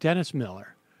Dennis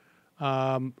Miller.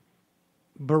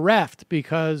 Bereft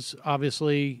because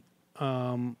obviously,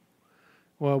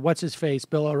 what's his face?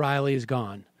 Bill O'Reilly is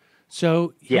gone.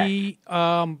 So he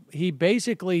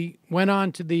basically went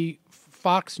on to the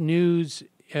Fox News,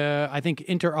 I think,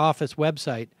 inter-office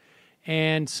website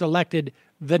and selected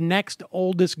the next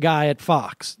oldest guy at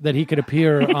Fox that he could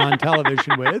appear on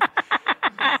television with.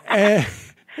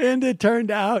 And it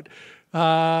turned out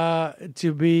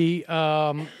to be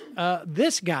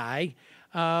this guy.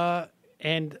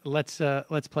 And let's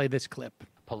play this clip.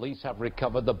 Police have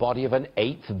recovered the body of an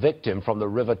 8th victim from the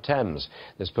River Thames.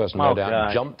 This person, no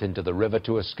doubt, jumped into the river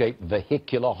to escape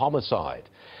vehicular homicide.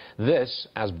 This,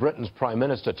 as Britain's Prime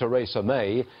Minister Theresa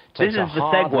May takes a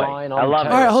hard line on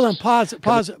terrorists. All right, hold on.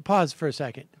 Pause for a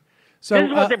second. So this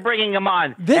is what they're bringing him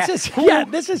on. This is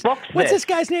what's this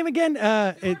guy's name again?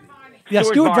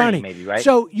 Stuart Varney. Maybe, right?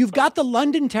 So you've got the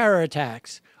London terror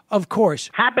attacks. Of course.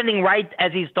 Happening right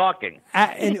as he's talking.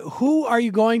 And who are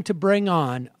you going to bring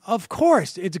on? Of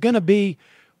course, it's going to be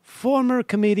former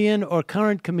comedian or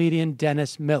current comedian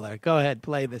Dennis Miller. Go ahead,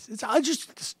 play this. It's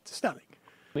just stunning.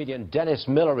 Comedian Dennis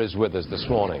Miller is with us this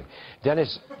morning.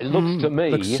 Dennis, it looks to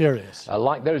me looks serious.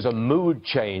 Like there's a mood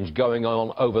change going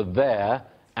on over there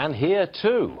and here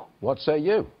too. What say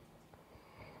you?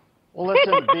 Well,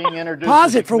 listen, being introduced.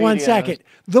 Pause it for 1 second.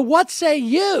 The "What say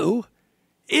you"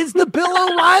 is the Bill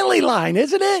O'Reilly line,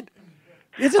 isn't it?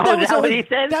 Isn't that what he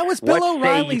said? That was Bill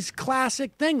O'Reilly's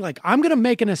classic thing. Like, I'm going to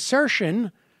make an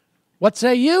assertion. What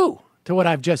say you to what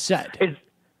I've just said?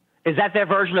 Is that their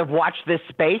version of "Watch This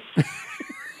Space"?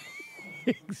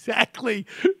 Exactly.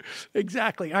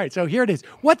 All right, so here it is.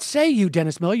 What say you,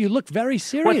 Dennis Miller? You look very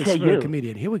serious for a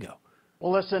comedian. Here we go.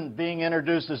 Well, listen, being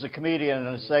introduced as a comedian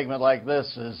in a segment like this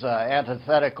is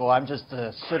antithetical. I'm just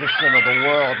a citizen of the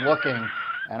world looking,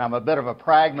 and I'm a bit of a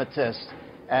pragmatist.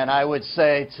 And I would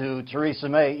say to Theresa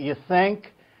May, you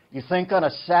think on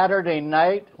a Saturday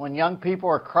night when young people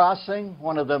are crossing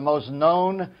one of the most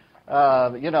known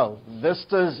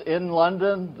vistas in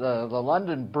London, the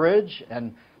London Bridge,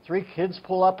 and 3 kids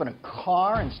pull up in a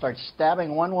car and start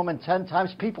stabbing one woman 10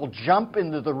 times. People jump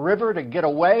into the river to get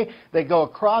away. They go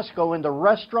across, go into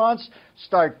restaurants,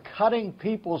 start cutting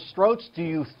people's throats. Do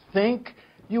you think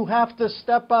you have to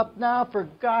step up now? For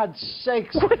God's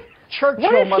sakes.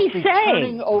 Churchill must be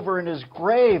turning over in his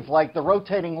grave like the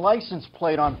rotating license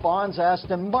plate on Bond's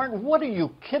Aston Martin. What are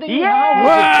you kidding me?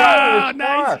 Yeah!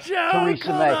 Nice joke.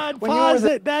 Theresa May. Pause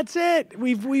it. That's it.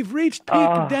 We've reached peak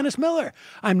Dennis Miller.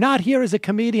 I'm not here as a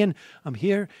comedian. I'm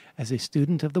here as a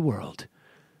student of the world.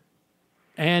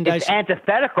 And it's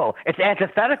antithetical. It's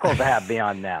antithetical to have me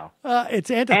on now.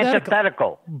 It's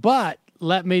antithetical. But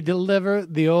let me deliver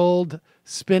the old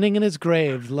spinning in his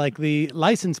grave like the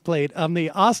license plate on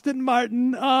the Aston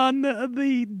Martin on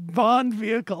the Bond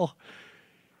vehicle.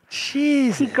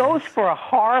 Jeez. He goes for a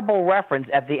horrible reference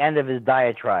at the end of his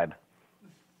diatribe.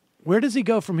 Where does he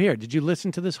go from here? Did you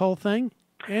listen to this whole thing,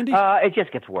 Andy? It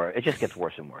just gets worse. It just gets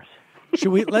worse and worse. Should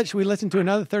we listen to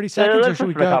another 30 seconds, or should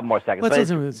we go? A couple more seconds. Let's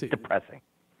listen. It's depressing.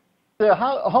 The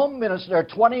Home Minister,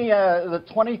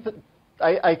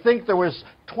 I think there was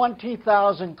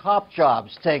 20,000 cop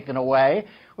jobs taken away.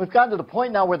 We've gotten to the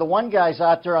point now where the one guy's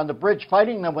out there on the bridge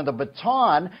fighting them with a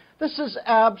baton. This is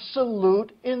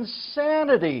absolute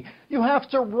insanity. You have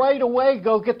to right away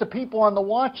go get the people on the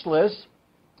watch list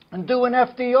and do an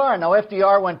FDR. Now,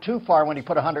 FDR went too far when he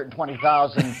put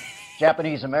 120,000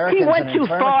 Japanese Americans in an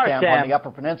internment camp on the Upper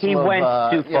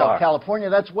Peninsula of California.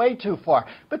 That's way too far.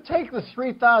 But take the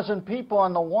 3,000 people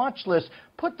on the watch list,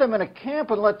 put them in a camp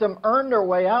and let them earn their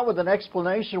way out with an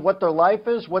explanation of what their life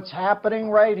is, what's happening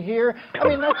right here. I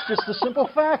mean, that's just a simple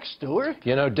fact, Stuart.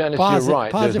 Dennis, you're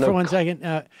right. Pause it for 1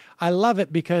 second. I love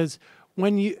it because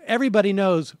everybody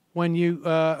knows when you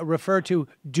refer to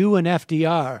do an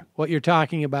FDR, what you're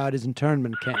talking about is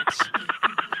internment camps.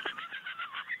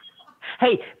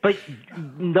 Hey, but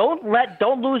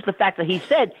don't lose the fact that he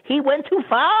said he went too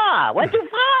far.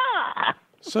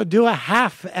 So do a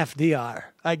half FDR,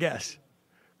 I guess.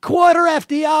 Quarter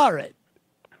FDR it.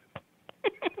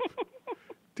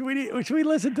 Should we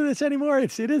listen to this anymore?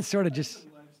 It is sort of just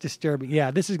disturbing.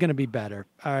 Yeah, this is going to be better.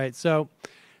 All right, so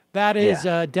that is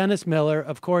Dennis Miller,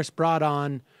 of course, brought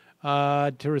on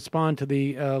to respond to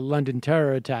the London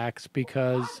terror attacks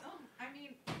because,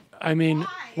 I mean,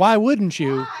 why wouldn't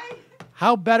you?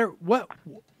 How better? What?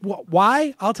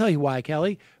 Why? I'll tell you why,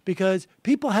 Kelly. Because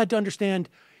people had to understand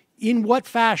in what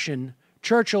fashion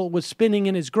Churchill was spinning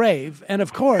in his grave, and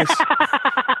of course,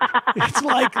 it's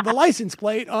like the license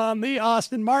plate on the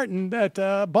Aston Martin that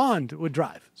Bond would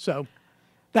drive. So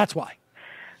that's why.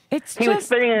 He was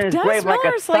spinning in his grave like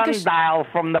a sundial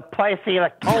from the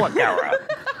Pleistocene era.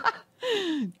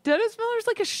 Dennis Miller's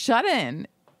like a shut-in.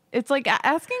 It's like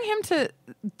asking him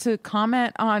to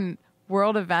comment on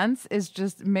world events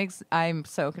I'm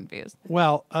so confused.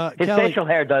 Well, his Kelly, facial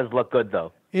hair does look good,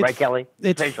 though. Right, Kelly?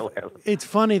 Facial hair. It's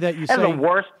funny that you say... the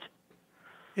worst.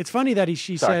 It's funny that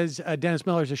she says Dennis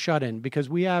Miller's a shut-in because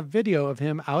we have video of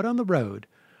him out on the road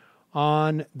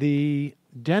on the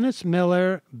Dennis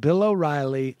Miller, Bill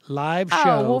O'Reilly live show.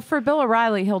 Oh, well, for Bill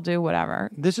O'Reilly, he'll do whatever.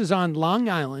 This is on Long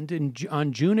Island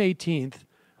on June 18th,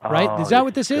 right? Is that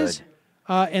what this is?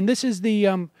 And this is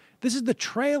the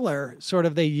trailer sort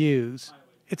of they use.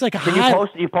 It's like a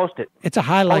you post it. It's a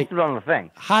highlight. Post it on the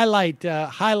thing.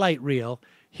 Highlight reel.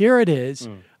 Here it is.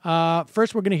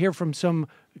 First, we're going to hear from some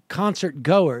concert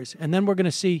goers, and then we're going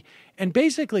to see. And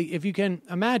basically, if you can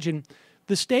imagine,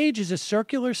 the stage is a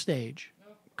circular stage,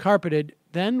 carpeted,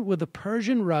 then with a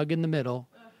Persian rug in the middle,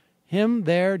 him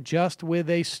there just with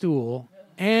a stool,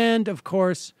 and of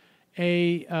course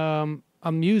a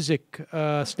music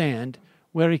stand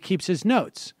where he keeps his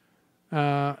notes.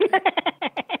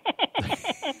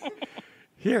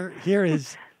 Here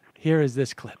is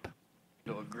this clip.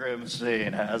 A grim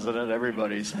scene, hasn't it?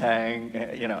 Everybody's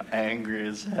angry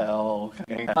as hell.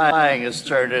 Dying has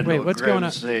turned into a grim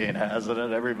scene, hasn't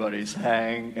it? Everybody's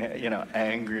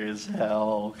angry as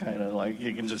hell. Kind of like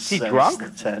you can just sense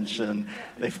the tension.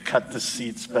 They've cut the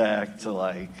seats back to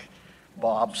like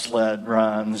bobsled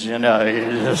runs. You're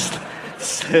just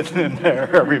sitting in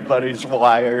there. Everybody's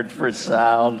wired for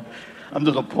sound. I'm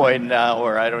to the point now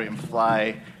where I don't even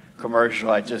fly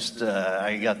commercial. I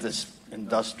got this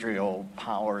industrial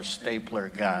power stapler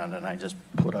gun, and I just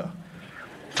put a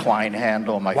twine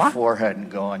handle on my forehead and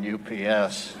go on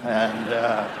UPS. And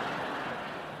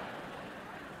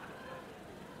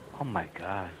oh my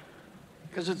God.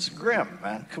 Because it's grim,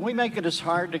 man. Can we make it as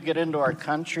hard to get into our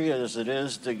country as it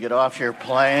is to get off your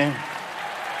plane?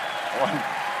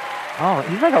 Oh,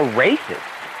 he's like a racist.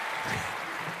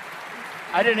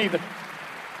 I didn't even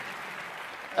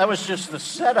That was just the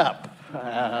setup.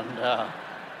 And can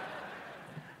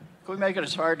we make it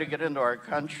as hard to get into our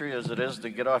country as it is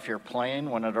to get off your plane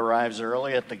when it arrives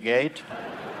early at the gate?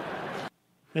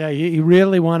 Yeah, he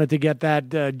really wanted to get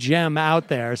that gem out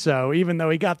there. So even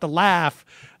though he got the laugh,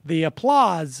 the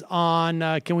applause on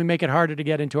can we make it harder to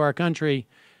get into our country,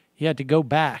 he had to go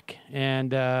back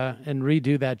and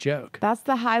redo that joke. That's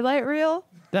the highlight reel?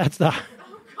 That's the...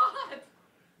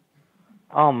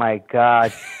 Oh, my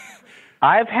God.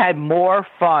 I've had more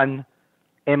fun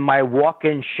in my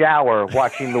walk-in shower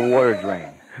watching the water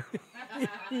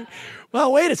drain.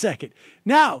 Well, wait a second.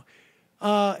 Now,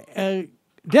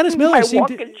 Dennis Miller seemed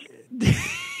to...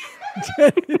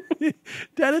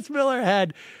 Dennis Miller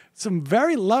had some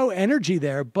very low energy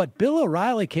there, but Bill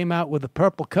O'Reilly came out with a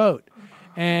purple coat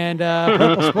and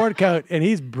purple sport coat, and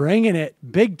he's bringing it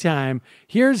big time.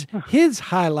 Here's his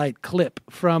highlight clip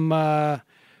from,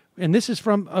 and this is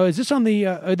from, is this on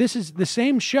the, this is the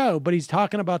same show, but he's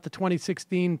talking about the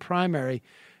 2016 primary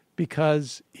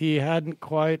because he hadn't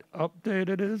quite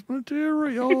updated his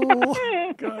material.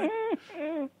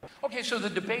 Okay, so the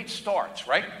debate starts,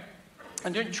 right?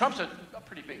 And then Trump's a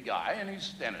pretty big guy, and he's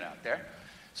standing out there.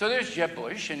 So there's Jeb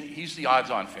Bush, and he's the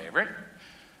odds-on favorite.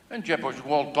 And Jeb Bush,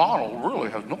 well, Donald really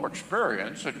has no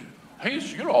experience, and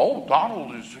he's,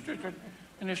 Donald is...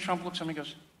 And as Trump looks at me and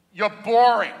goes, you're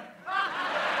boring.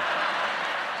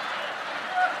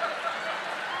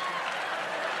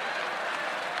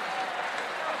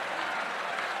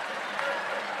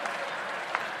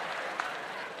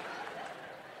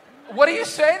 What do you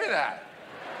say to that?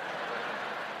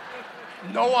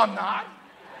 No, I'm not.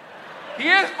 He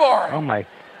is boring.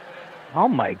 Oh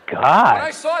my God. When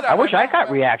I saw that, I wish I got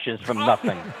reactions from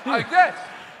nothing. Like this.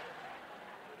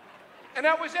 And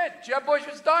that was it. Jeb Bush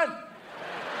was done.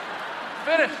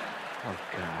 Finished. Oh,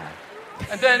 God.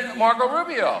 And then Marco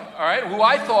Rubio, all right, who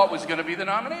I thought was going to be the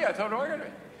nominee. I thought, going to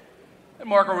be. And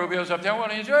Marco Rubio's up there.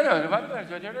 What are you doing?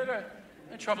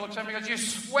 And Trump looks at me and goes, you're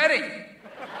sweating.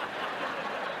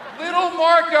 Little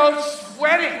Marco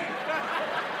sweating.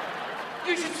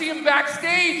 You should see him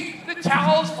backstage. The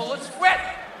towel's full of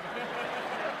sweat.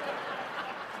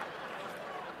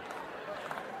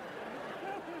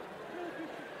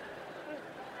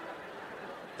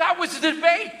 That was the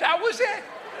debate. That was it.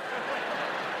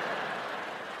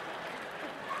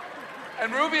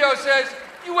 And Rubio says,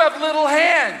 you have little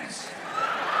hands.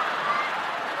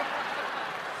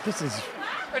 This is...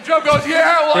 And Trump goes,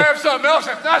 yeah, well, I have something else.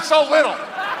 It's not so little.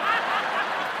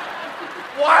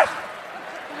 What?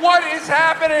 What is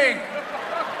happening?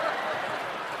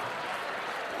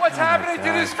 What's happening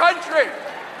to this country?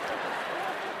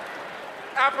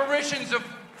 Apparitions of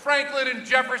Franklin and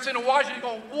Jefferson and Washington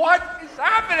go, what is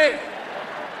happening?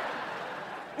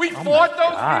 We fought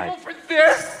those people for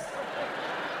this?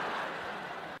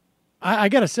 I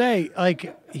got to say,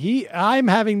 like, I'm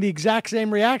having the exact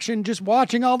same reaction just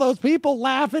watching all those people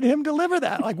laugh at him deliver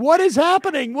that. Like, what is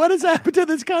happening? What has happened to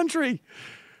this country?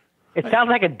 It sounds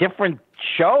like a different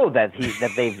show that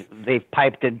they've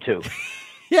piped into.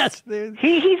 Yes.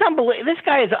 He's unbelievable. This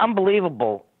guy is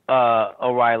unbelievable,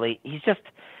 O'Reilly. He's just,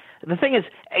 the thing is,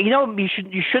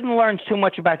 you shouldn't learn too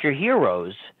much about your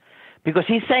heroes because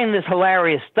he's saying this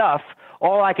hilarious stuff.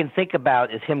 All I can think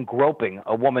about is him groping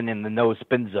a woman in the no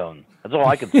spin zone. That's all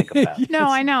I can think about. Yes.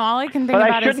 No, I know. All I can think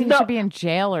about is he should be in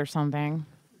jail or something.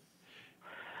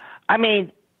 I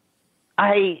mean,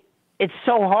 it's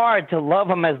so hard to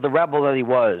love him as the rebel that he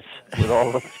was with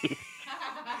all of these.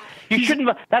 You shouldn't.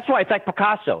 That's why it's like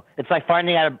Picasso. It's like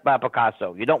finding out about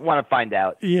Picasso. You don't want to find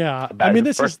out. Yeah, about I mean,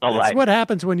 his this personal life. is what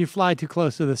happens when you fly too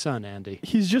close to the sun, Andy.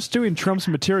 He's just doing Trump's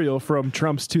material from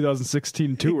Trump's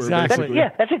 2016 tour. Exactly.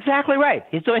 That's exactly right.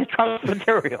 He's doing Trump's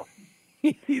material.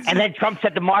 And then Trump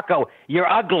said to Marco, "You're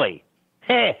ugly."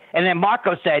 And then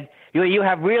Marco said, "You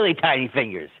have really tiny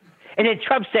fingers." And then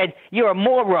Trump said, "You're a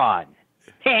moron."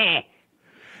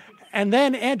 And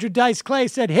then Andrew Dice Clay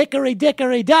said, "Hickory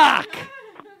dickory dock."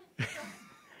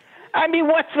 I mean,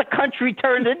 what's the country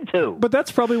turned into? But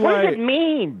that's probably why. What does it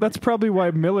mean? That's probably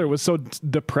why Miller was so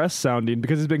depressed sounding,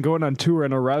 because he's been going on tour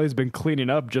and O'Reilly's been cleaning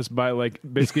up just by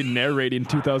basically narrating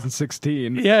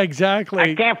 2016. Yeah, exactly.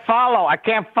 I can't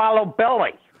follow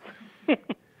Billy.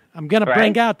 I'm gonna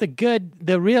bring out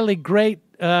the really great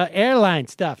airline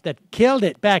stuff that killed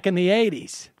it back in the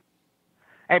 '80s.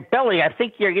 Hey, Billy, I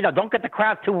think don't get the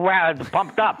crowd too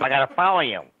pumped up. I gotta follow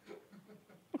you.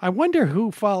 I wonder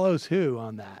who follows who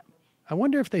on that. I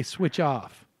wonder if they switch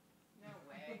off. No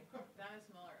way. Dennis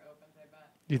Miller opens, I bet.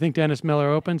 Do you think Dennis Miller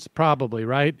opens? Probably,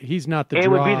 right? He's not the It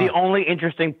draw. would be the only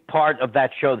interesting part of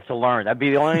that show to learn. That'd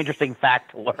be the only interesting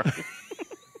fact to learn.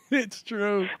 It's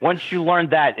true. Once you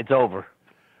learn that, it's over.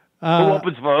 Who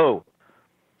opens for who?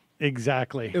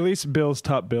 Exactly. At least Bill's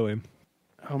top billing.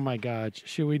 Oh my God!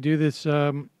 Should we do this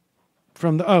from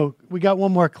the? Oh, we got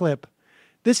one more clip.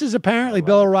 This is apparently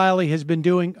Bill O'Reilly has been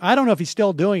doing. I don't know if he's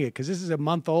still doing it because this is a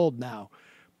month old now,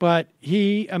 but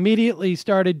he immediately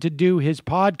started to do his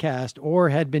podcast or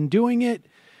had been doing it.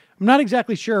 I'm not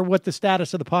exactly sure what the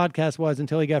status of the podcast was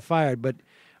until he got fired, but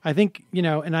I think,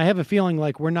 and I have a feeling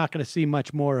like we're not going to see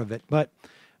much more of it. But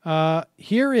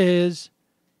here is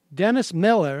Dennis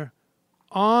Miller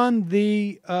on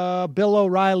the Bill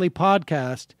O'Reilly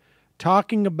podcast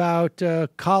talking about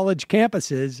college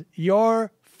campuses,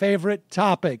 your favorite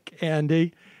topic,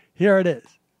 Andy. Here it is.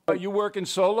 Are you working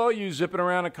solo? You zipping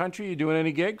around the country? You doing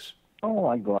any gigs? Oh,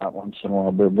 I go out once in a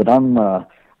while, but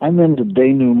I'm into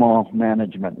denouement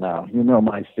management now. You know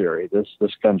my theory. This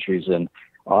country's in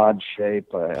odd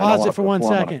shape. Pause it for 1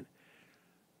 second.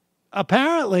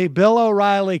 Apparently, Bill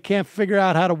O'Reilly can't figure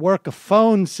out how to work a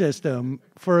phone system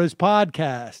for his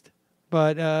podcast,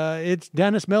 but it's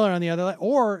Dennis Miller on the other line,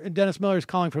 or Dennis Miller is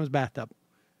calling from his bathtub.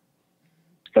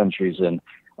 This country's in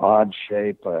odd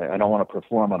shape. I don't want to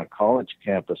perform on a college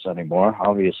campus anymore.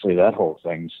 Obviously, that whole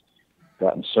thing's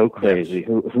gotten so crazy.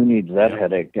 Yes. Who needs that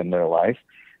headache in their life?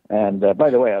 And by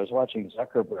the way, I was watching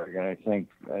Zuckerberg, and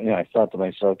I thought to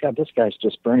myself, God, this guy's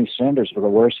just Bernie Sanders with a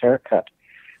worse haircut.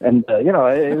 And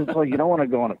it's like you don't want to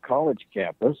go on a college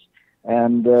campus.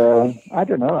 And I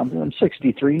don't know. I'm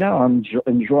 63 now. I'm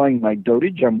enjoying my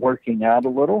dotage. I'm working out a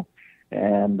little,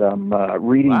 and I'm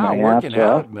reading my ass working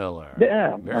out, off. Miller.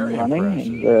 Yeah, Very I'm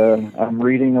running, impressive. and I'm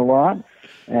reading a lot.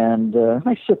 And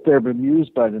I sit there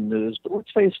bemused by the news. But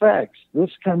let's face facts.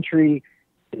 This country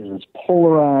is as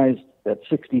polarized at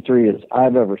 63 as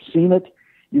I've ever seen it.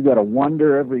 You got to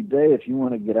wonder every day if you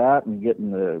want to get out and get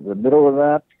in the middle of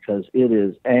that, because it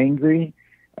is angry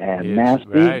and nasty.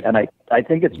 Right. And I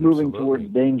think it's moving towards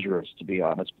dangerous, to be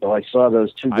honest. Bill, I saw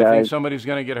those two guys. I think somebody's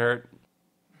going to get hurt.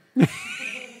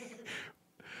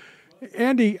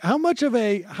 Andy, how much of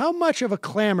a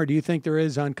clamor do you think there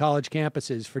is on college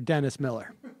campuses for Dennis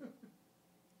Miller?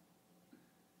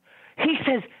 He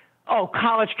says, "Oh,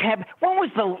 college camp. When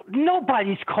was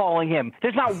nobody's calling him.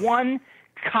 There's not one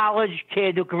college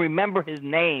kid who can remember his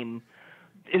name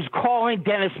is calling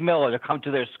Dennis Miller to come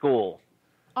to their school."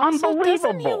 Also,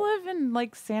 Unbelievable. doesn't he live in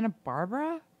Santa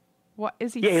Barbara? What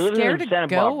is he? Yeah, he lives scared in to Santa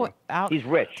go Barbara. out? He's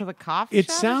rich. To the coffee It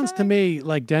shop. sounds to me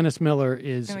like Dennis Miller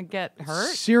is Gonna get hurt.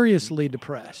 seriously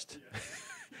depressed.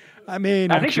 I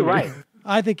mean, I think you're right.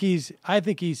 I think he's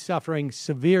suffering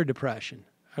severe depression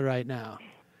right now.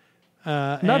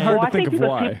 Not hard to think of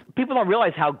why. People don't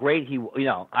realize how great he.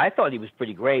 I thought he was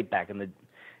pretty great back in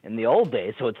the old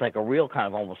days. So it's like a real kind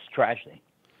of almost tragedy.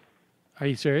 Are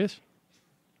you serious?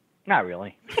 Not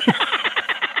really.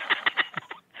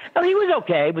 No, he was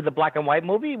okay with the black and white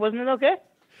movie. Wasn't it okay?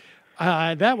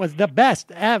 That was the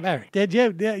best ever. Did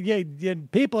you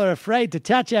people are afraid to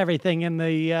touch everything in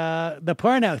the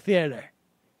porno theater.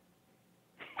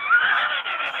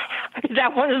 Is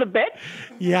that one of the bits?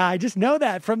 Yeah, I just know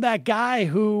that from that guy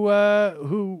who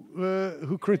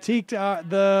critiqued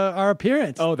our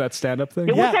appearance. Oh, that stand-up thing?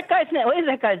 Yeah, what's that guy's name? What is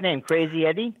that guy's name? Crazy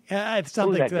Eddie? It's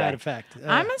something to that effect.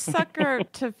 I'm a sucker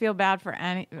to feel bad for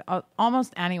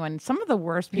almost anyone. Some of the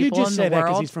worst people in the world. You just say that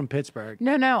because he's from Pittsburgh.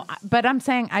 No, but I'm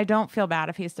saying I don't feel bad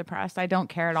if he's depressed. I don't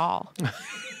care at all.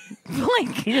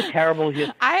 He's a terrible.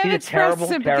 I have expressed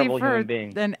sympathy human for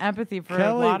being. and empathy for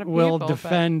Kelly a lot of people. will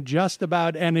defend just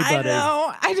about anybody. I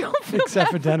know. I don't feel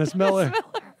except bad for Dennis Miller.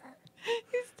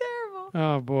 He's terrible.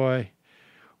 Oh boy.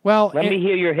 Well, let me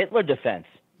hear your Hitler defense.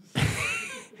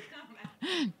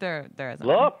 There isn't.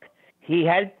 Look, he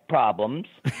had problems,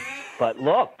 but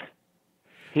look,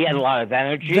 he had a lot of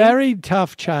energy. Very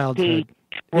tough childhood.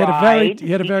 He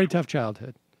had a very tough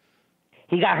childhood.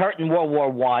 He got hurt in World War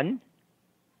I.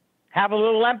 Have a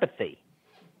little empathy.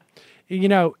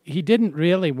 He didn't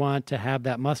really want to have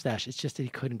that mustache. It's just that he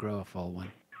couldn't grow a full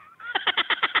one.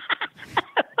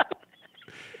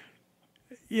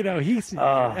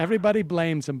 Everybody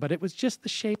blames him, but it was just the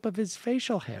shape of his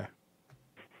facial hair.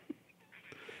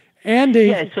 Andy.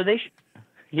 Yeah, so they should.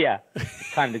 Yeah,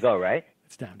 it's time to go, right?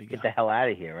 It's time to go. Get the hell out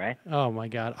of here, right? Oh, my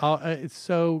God. It's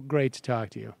so great to talk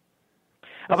to you.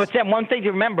 But Sam, one thing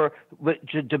to remember,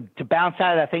 to bounce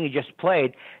out of that thing you just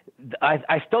played,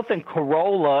 I still think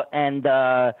Corolla and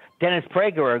Dennis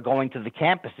Prager are going to the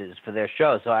campuses for their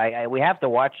show. So we have to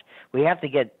watch. We have to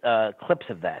get clips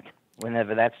of that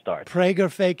whenever that starts.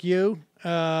 Prager fake you.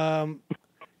 And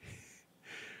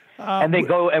they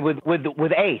go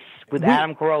with Ace, with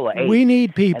Adam Carolla. Ace. We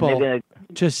need people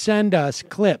to send us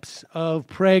clips of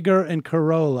Prager and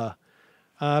Carolla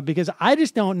because I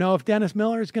just don't know if Dennis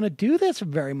Miller is going to do this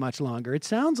very much longer. It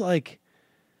sounds like,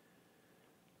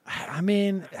 I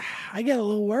mean, I get a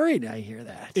little worried. I hear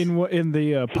that in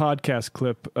the podcast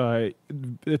clip.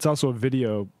 It's also a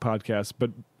video podcast,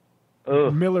 but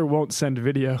Miller won't send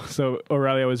video. So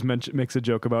O'Reilly always makes a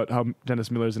joke about how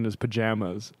Dennis Miller's in his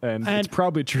pajamas, and it's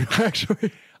probably true,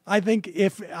 actually. I think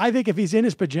if he's in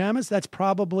his pajamas, that's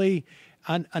probably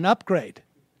an upgrade.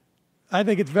 I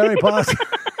think it's very possible.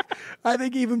 I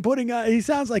think even he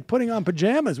sounds like putting on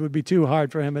pajamas would be too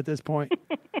hard for him at this point.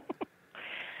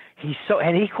 He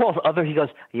calls he goes,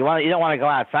 you don't want to go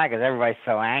outside because everybody's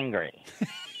so angry.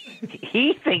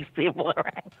 He thinks people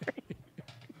are angry.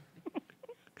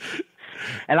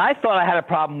 And I thought I had a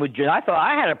problem with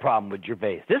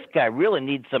Gervais. This guy really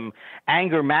needs some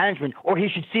anger management, or he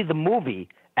should see the movie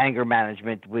Anger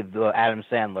Management with Adam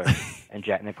Sandler and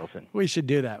Jack Nicholson. We should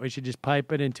do that. We should just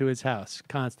pipe it into his house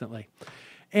constantly.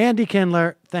 Andy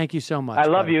Kindler, thank you so much. I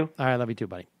love you. All right, I love you too,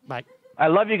 buddy. Bye. I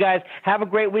love you guys. Have a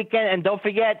great weekend, and don't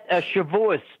forget,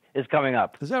 Shavuos is coming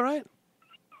up. Is that right?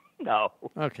 No.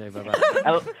 Okay,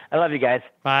 bye-bye. I love you guys.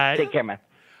 Bye. Take care, man.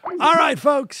 All right,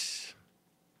 folks.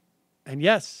 And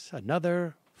yes,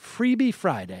 another Freebie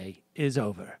Friday is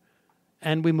over.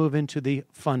 And we move into the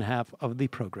fun half of the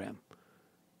program.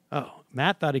 Oh,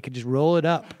 Matt thought he could just roll it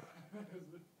up.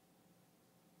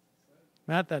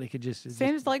 Matt thought he could just...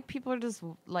 Seems like people are just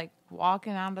like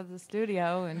walking out of the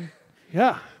studio and...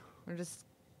 Yeah. We're just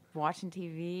watching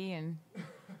TV and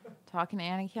talking to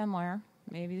Annie Kindler.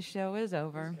 Maybe the show is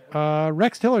over.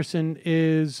 Rex Tillerson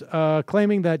is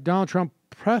claiming that Donald Trump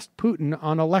pressed Putin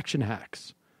on election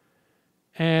hacks.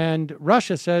 And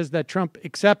Russia says that Trump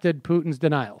accepted Putin's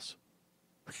denials.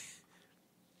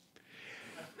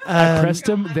 I pressed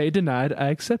him. They denied. I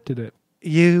accepted it.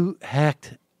 You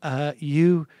hacked.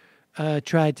 You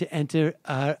tried to enter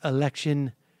our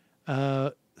election,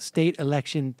 state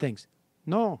election things.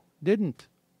 No, didn't.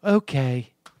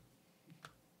 Okay.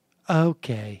 Don't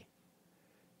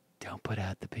put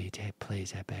out the P-tape,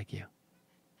 please, I beg you.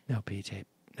 No P-tape.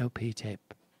 No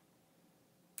P-tape.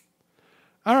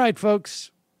 All right, folks.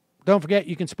 Don't forget,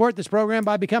 you can support this program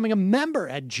by becoming a member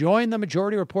at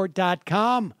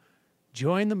jointhemajority.report.com.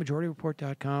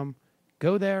 jointhemajority.report.com.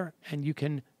 Go there, and you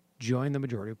can join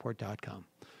themajority.report.com.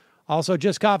 Also,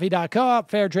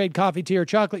 justcoffee.coop, fair trade coffee, tea, or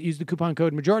chocolate. Use the coupon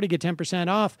code MAJORITY, get 10%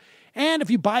 off. And if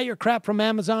you buy your crap from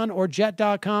Amazon or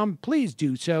jet.com, please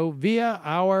do so via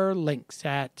our links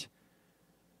at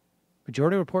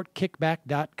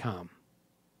majorityreportkickback.com.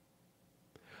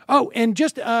 Oh, and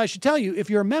just I should tell you, if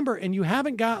you're a member and you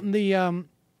haven't gotten the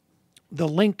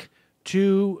link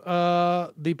to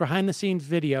the behind-the-scenes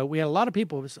video, we had a lot of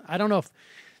people. I don't know if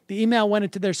the email went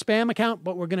into their spam account,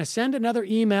 but we're going to send another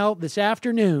email this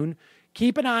afternoon.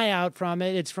 Keep an eye out from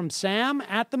it. It's from Sam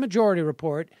at The Majority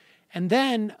Report. And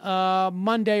then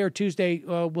Monday or Tuesday,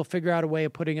 we'll figure out a way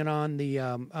of putting it on the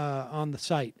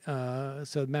site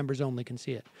so members only can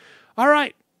see it. All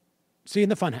right. See you in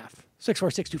the fun half.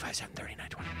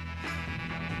 646-257-3920.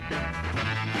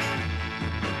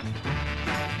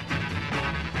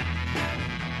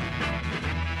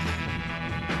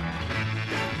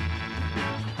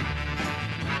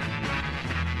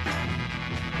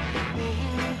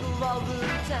 All the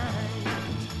time.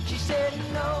 She said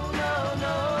no, no,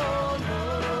 no,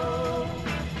 no.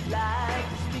 Like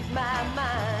to speak my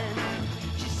mind.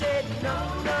 She said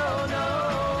no, no,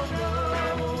 no, no.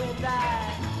 And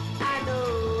I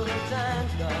know her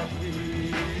time's not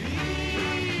free.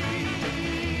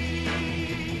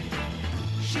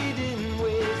 She didn't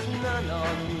waste none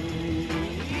on me.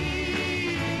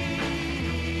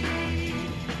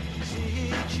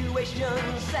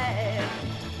 Situation sad.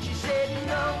 She said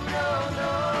no.